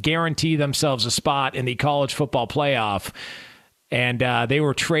 championship and guarantee themselves a spot in the college football playoff. And they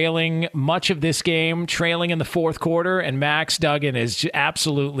were trailing much of this game, trailing in the fourth quarter, and Max Duggan has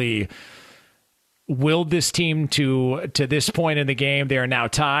absolutely willed this team to this point in the game. They are now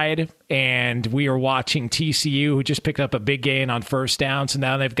tied, and we are watching TCU, who just picked up a big gain on first down. So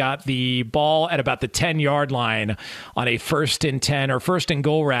now they've got the ball at about the 10-yard line on a 1st and 10, or 1st and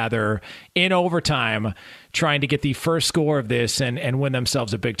goal, rather, in overtime, trying to get the first score of this and win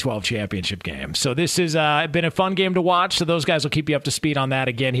themselves a Big 12 championship game. So this has been a fun game to watch. So those guys will keep you up to speed on that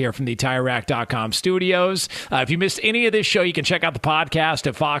again here from the TireRack.com studios. If you missed any of this show, you can check out the podcast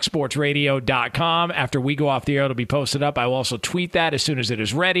at foxsportsradio.com. After we go off the air, it'll be posted up. I will also tweet that as soon as it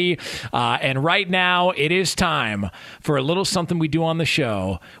is ready. And right now, it is time for a little something we do on the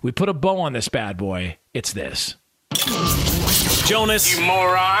show. We put a bow on this bad boy. It's this. Jonas, You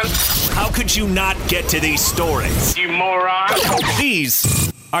moron. how could you not get to these stories? You moron.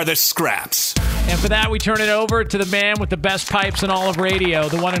 These are the scraps. And for that, we turn it over to the man with the best pipes in all of radio,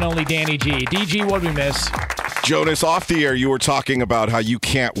 the one and only Danny G. DG, what did we miss? Jonas, off the air, you were talking about how you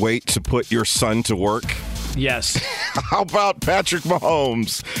can't wait to put your son to work. Yes. How about Patrick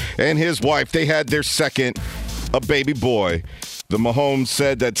Mahomes and his wife? They had their second, a baby boy. The Mahomes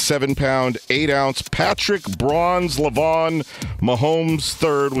said that 7-pound, 8-ounce Patrick Bronze Lavon Mahomes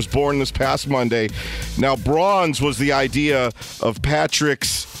III was born this past Monday. Now, Bronze was the idea of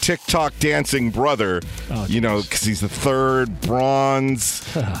Patrick's TikTok dancing brother, because he's the third bronze.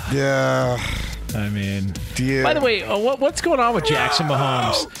 Yeah. I mean, yeah. By the way, what's going on with Jackson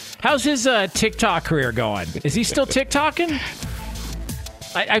Mahomes? How's his TikTok career going? Is he still TikToking?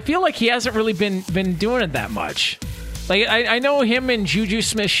 I feel like he hasn't really been doing it that much. Like I know him and Juju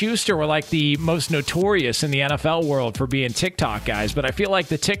Smith-Schuster were like the most notorious in the NFL world for being TikTok guys, but I feel like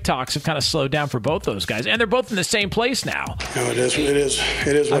the TikToks have kind of slowed down for both those guys, and they're both in the same place now. No, it is what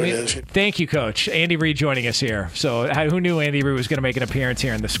it is. Thank you, Coach. Andy Reid joining us here. So who knew Andy Reid was going to make an appearance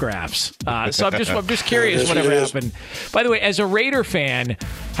here in the Scraps? So I'm just curious whatever happened. By the way, as a Raider fan,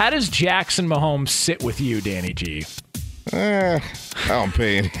 how does Jackson Mahomes sit with you, Danny G? I don't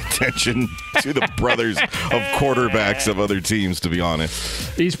pay any attention to the brothers of quarterbacks of other teams, to be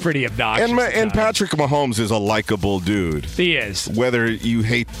honest. He's pretty obnoxious. And Patrick Mahomes is a likable dude. He is. Whether you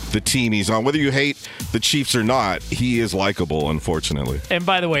hate the team he's on, whether you hate the Chiefs or not, he is likable, unfortunately. And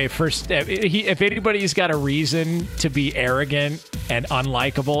by the way, if anybody's got a reason to be arrogant and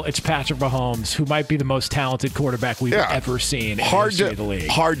unlikable, it's Patrick Mahomes, who might be the most talented quarterback we've ever seen in the history of the league.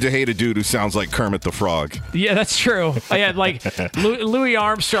 Hard to hate a dude who sounds like Kermit the Frog. Yeah, that's true. Yeah, like Louis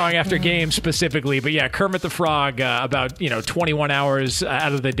Armstrong after games specifically, but yeah, Kermit the Frog about 21 hours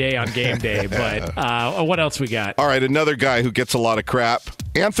out of the day on game day. But what else we got? All right, another guy who gets a lot of crap,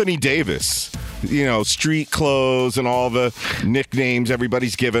 Anthony Davis. Street clothes and all the nicknames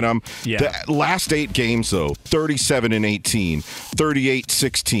everybody's giving him. Yeah. The last 8 games, though, 37-18,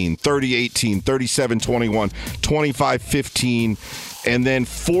 38-16, 30-18, 37-21, 25-15, and then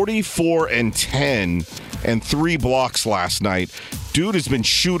 44-10 and 3 blocks last night. Dude has been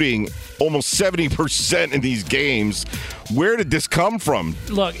shooting almost 70% in these games. Where did this come from?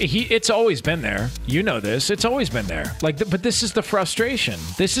 Look, it's always been there. You know this. It's always been there. But this is the frustration.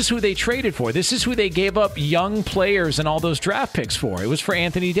 This is who they traded for. This is who they gave up young players and all those draft picks for. It was for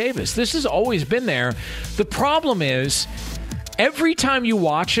Anthony Davis. This has always been there. The problem is, every time you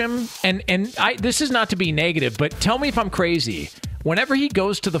watch him, and this is not to be negative, but tell me if I'm crazy. Whenever he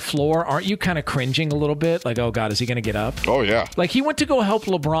goes to the floor, aren't you kind of cringing a little bit? Like, oh, God, is he going to get up? Oh, yeah. Like, he went to go help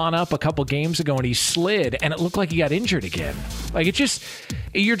LeBron up a couple games ago, and he slid, and it looked like he got injured again. Like,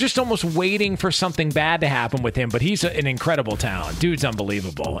 you're just almost waiting for something bad to happen with him, but he's an incredible talent. Dude's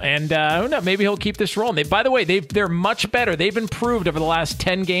unbelievable. And who knows, maybe he'll keep this rolling. By the way, they're much better. They've improved over the last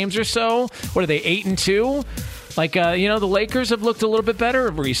 10 games or so. What are they, 8-2? Like, the Lakers have looked a little bit better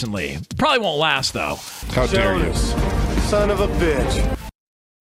recently. Probably won't last, though. How dare you? Son of a bitch.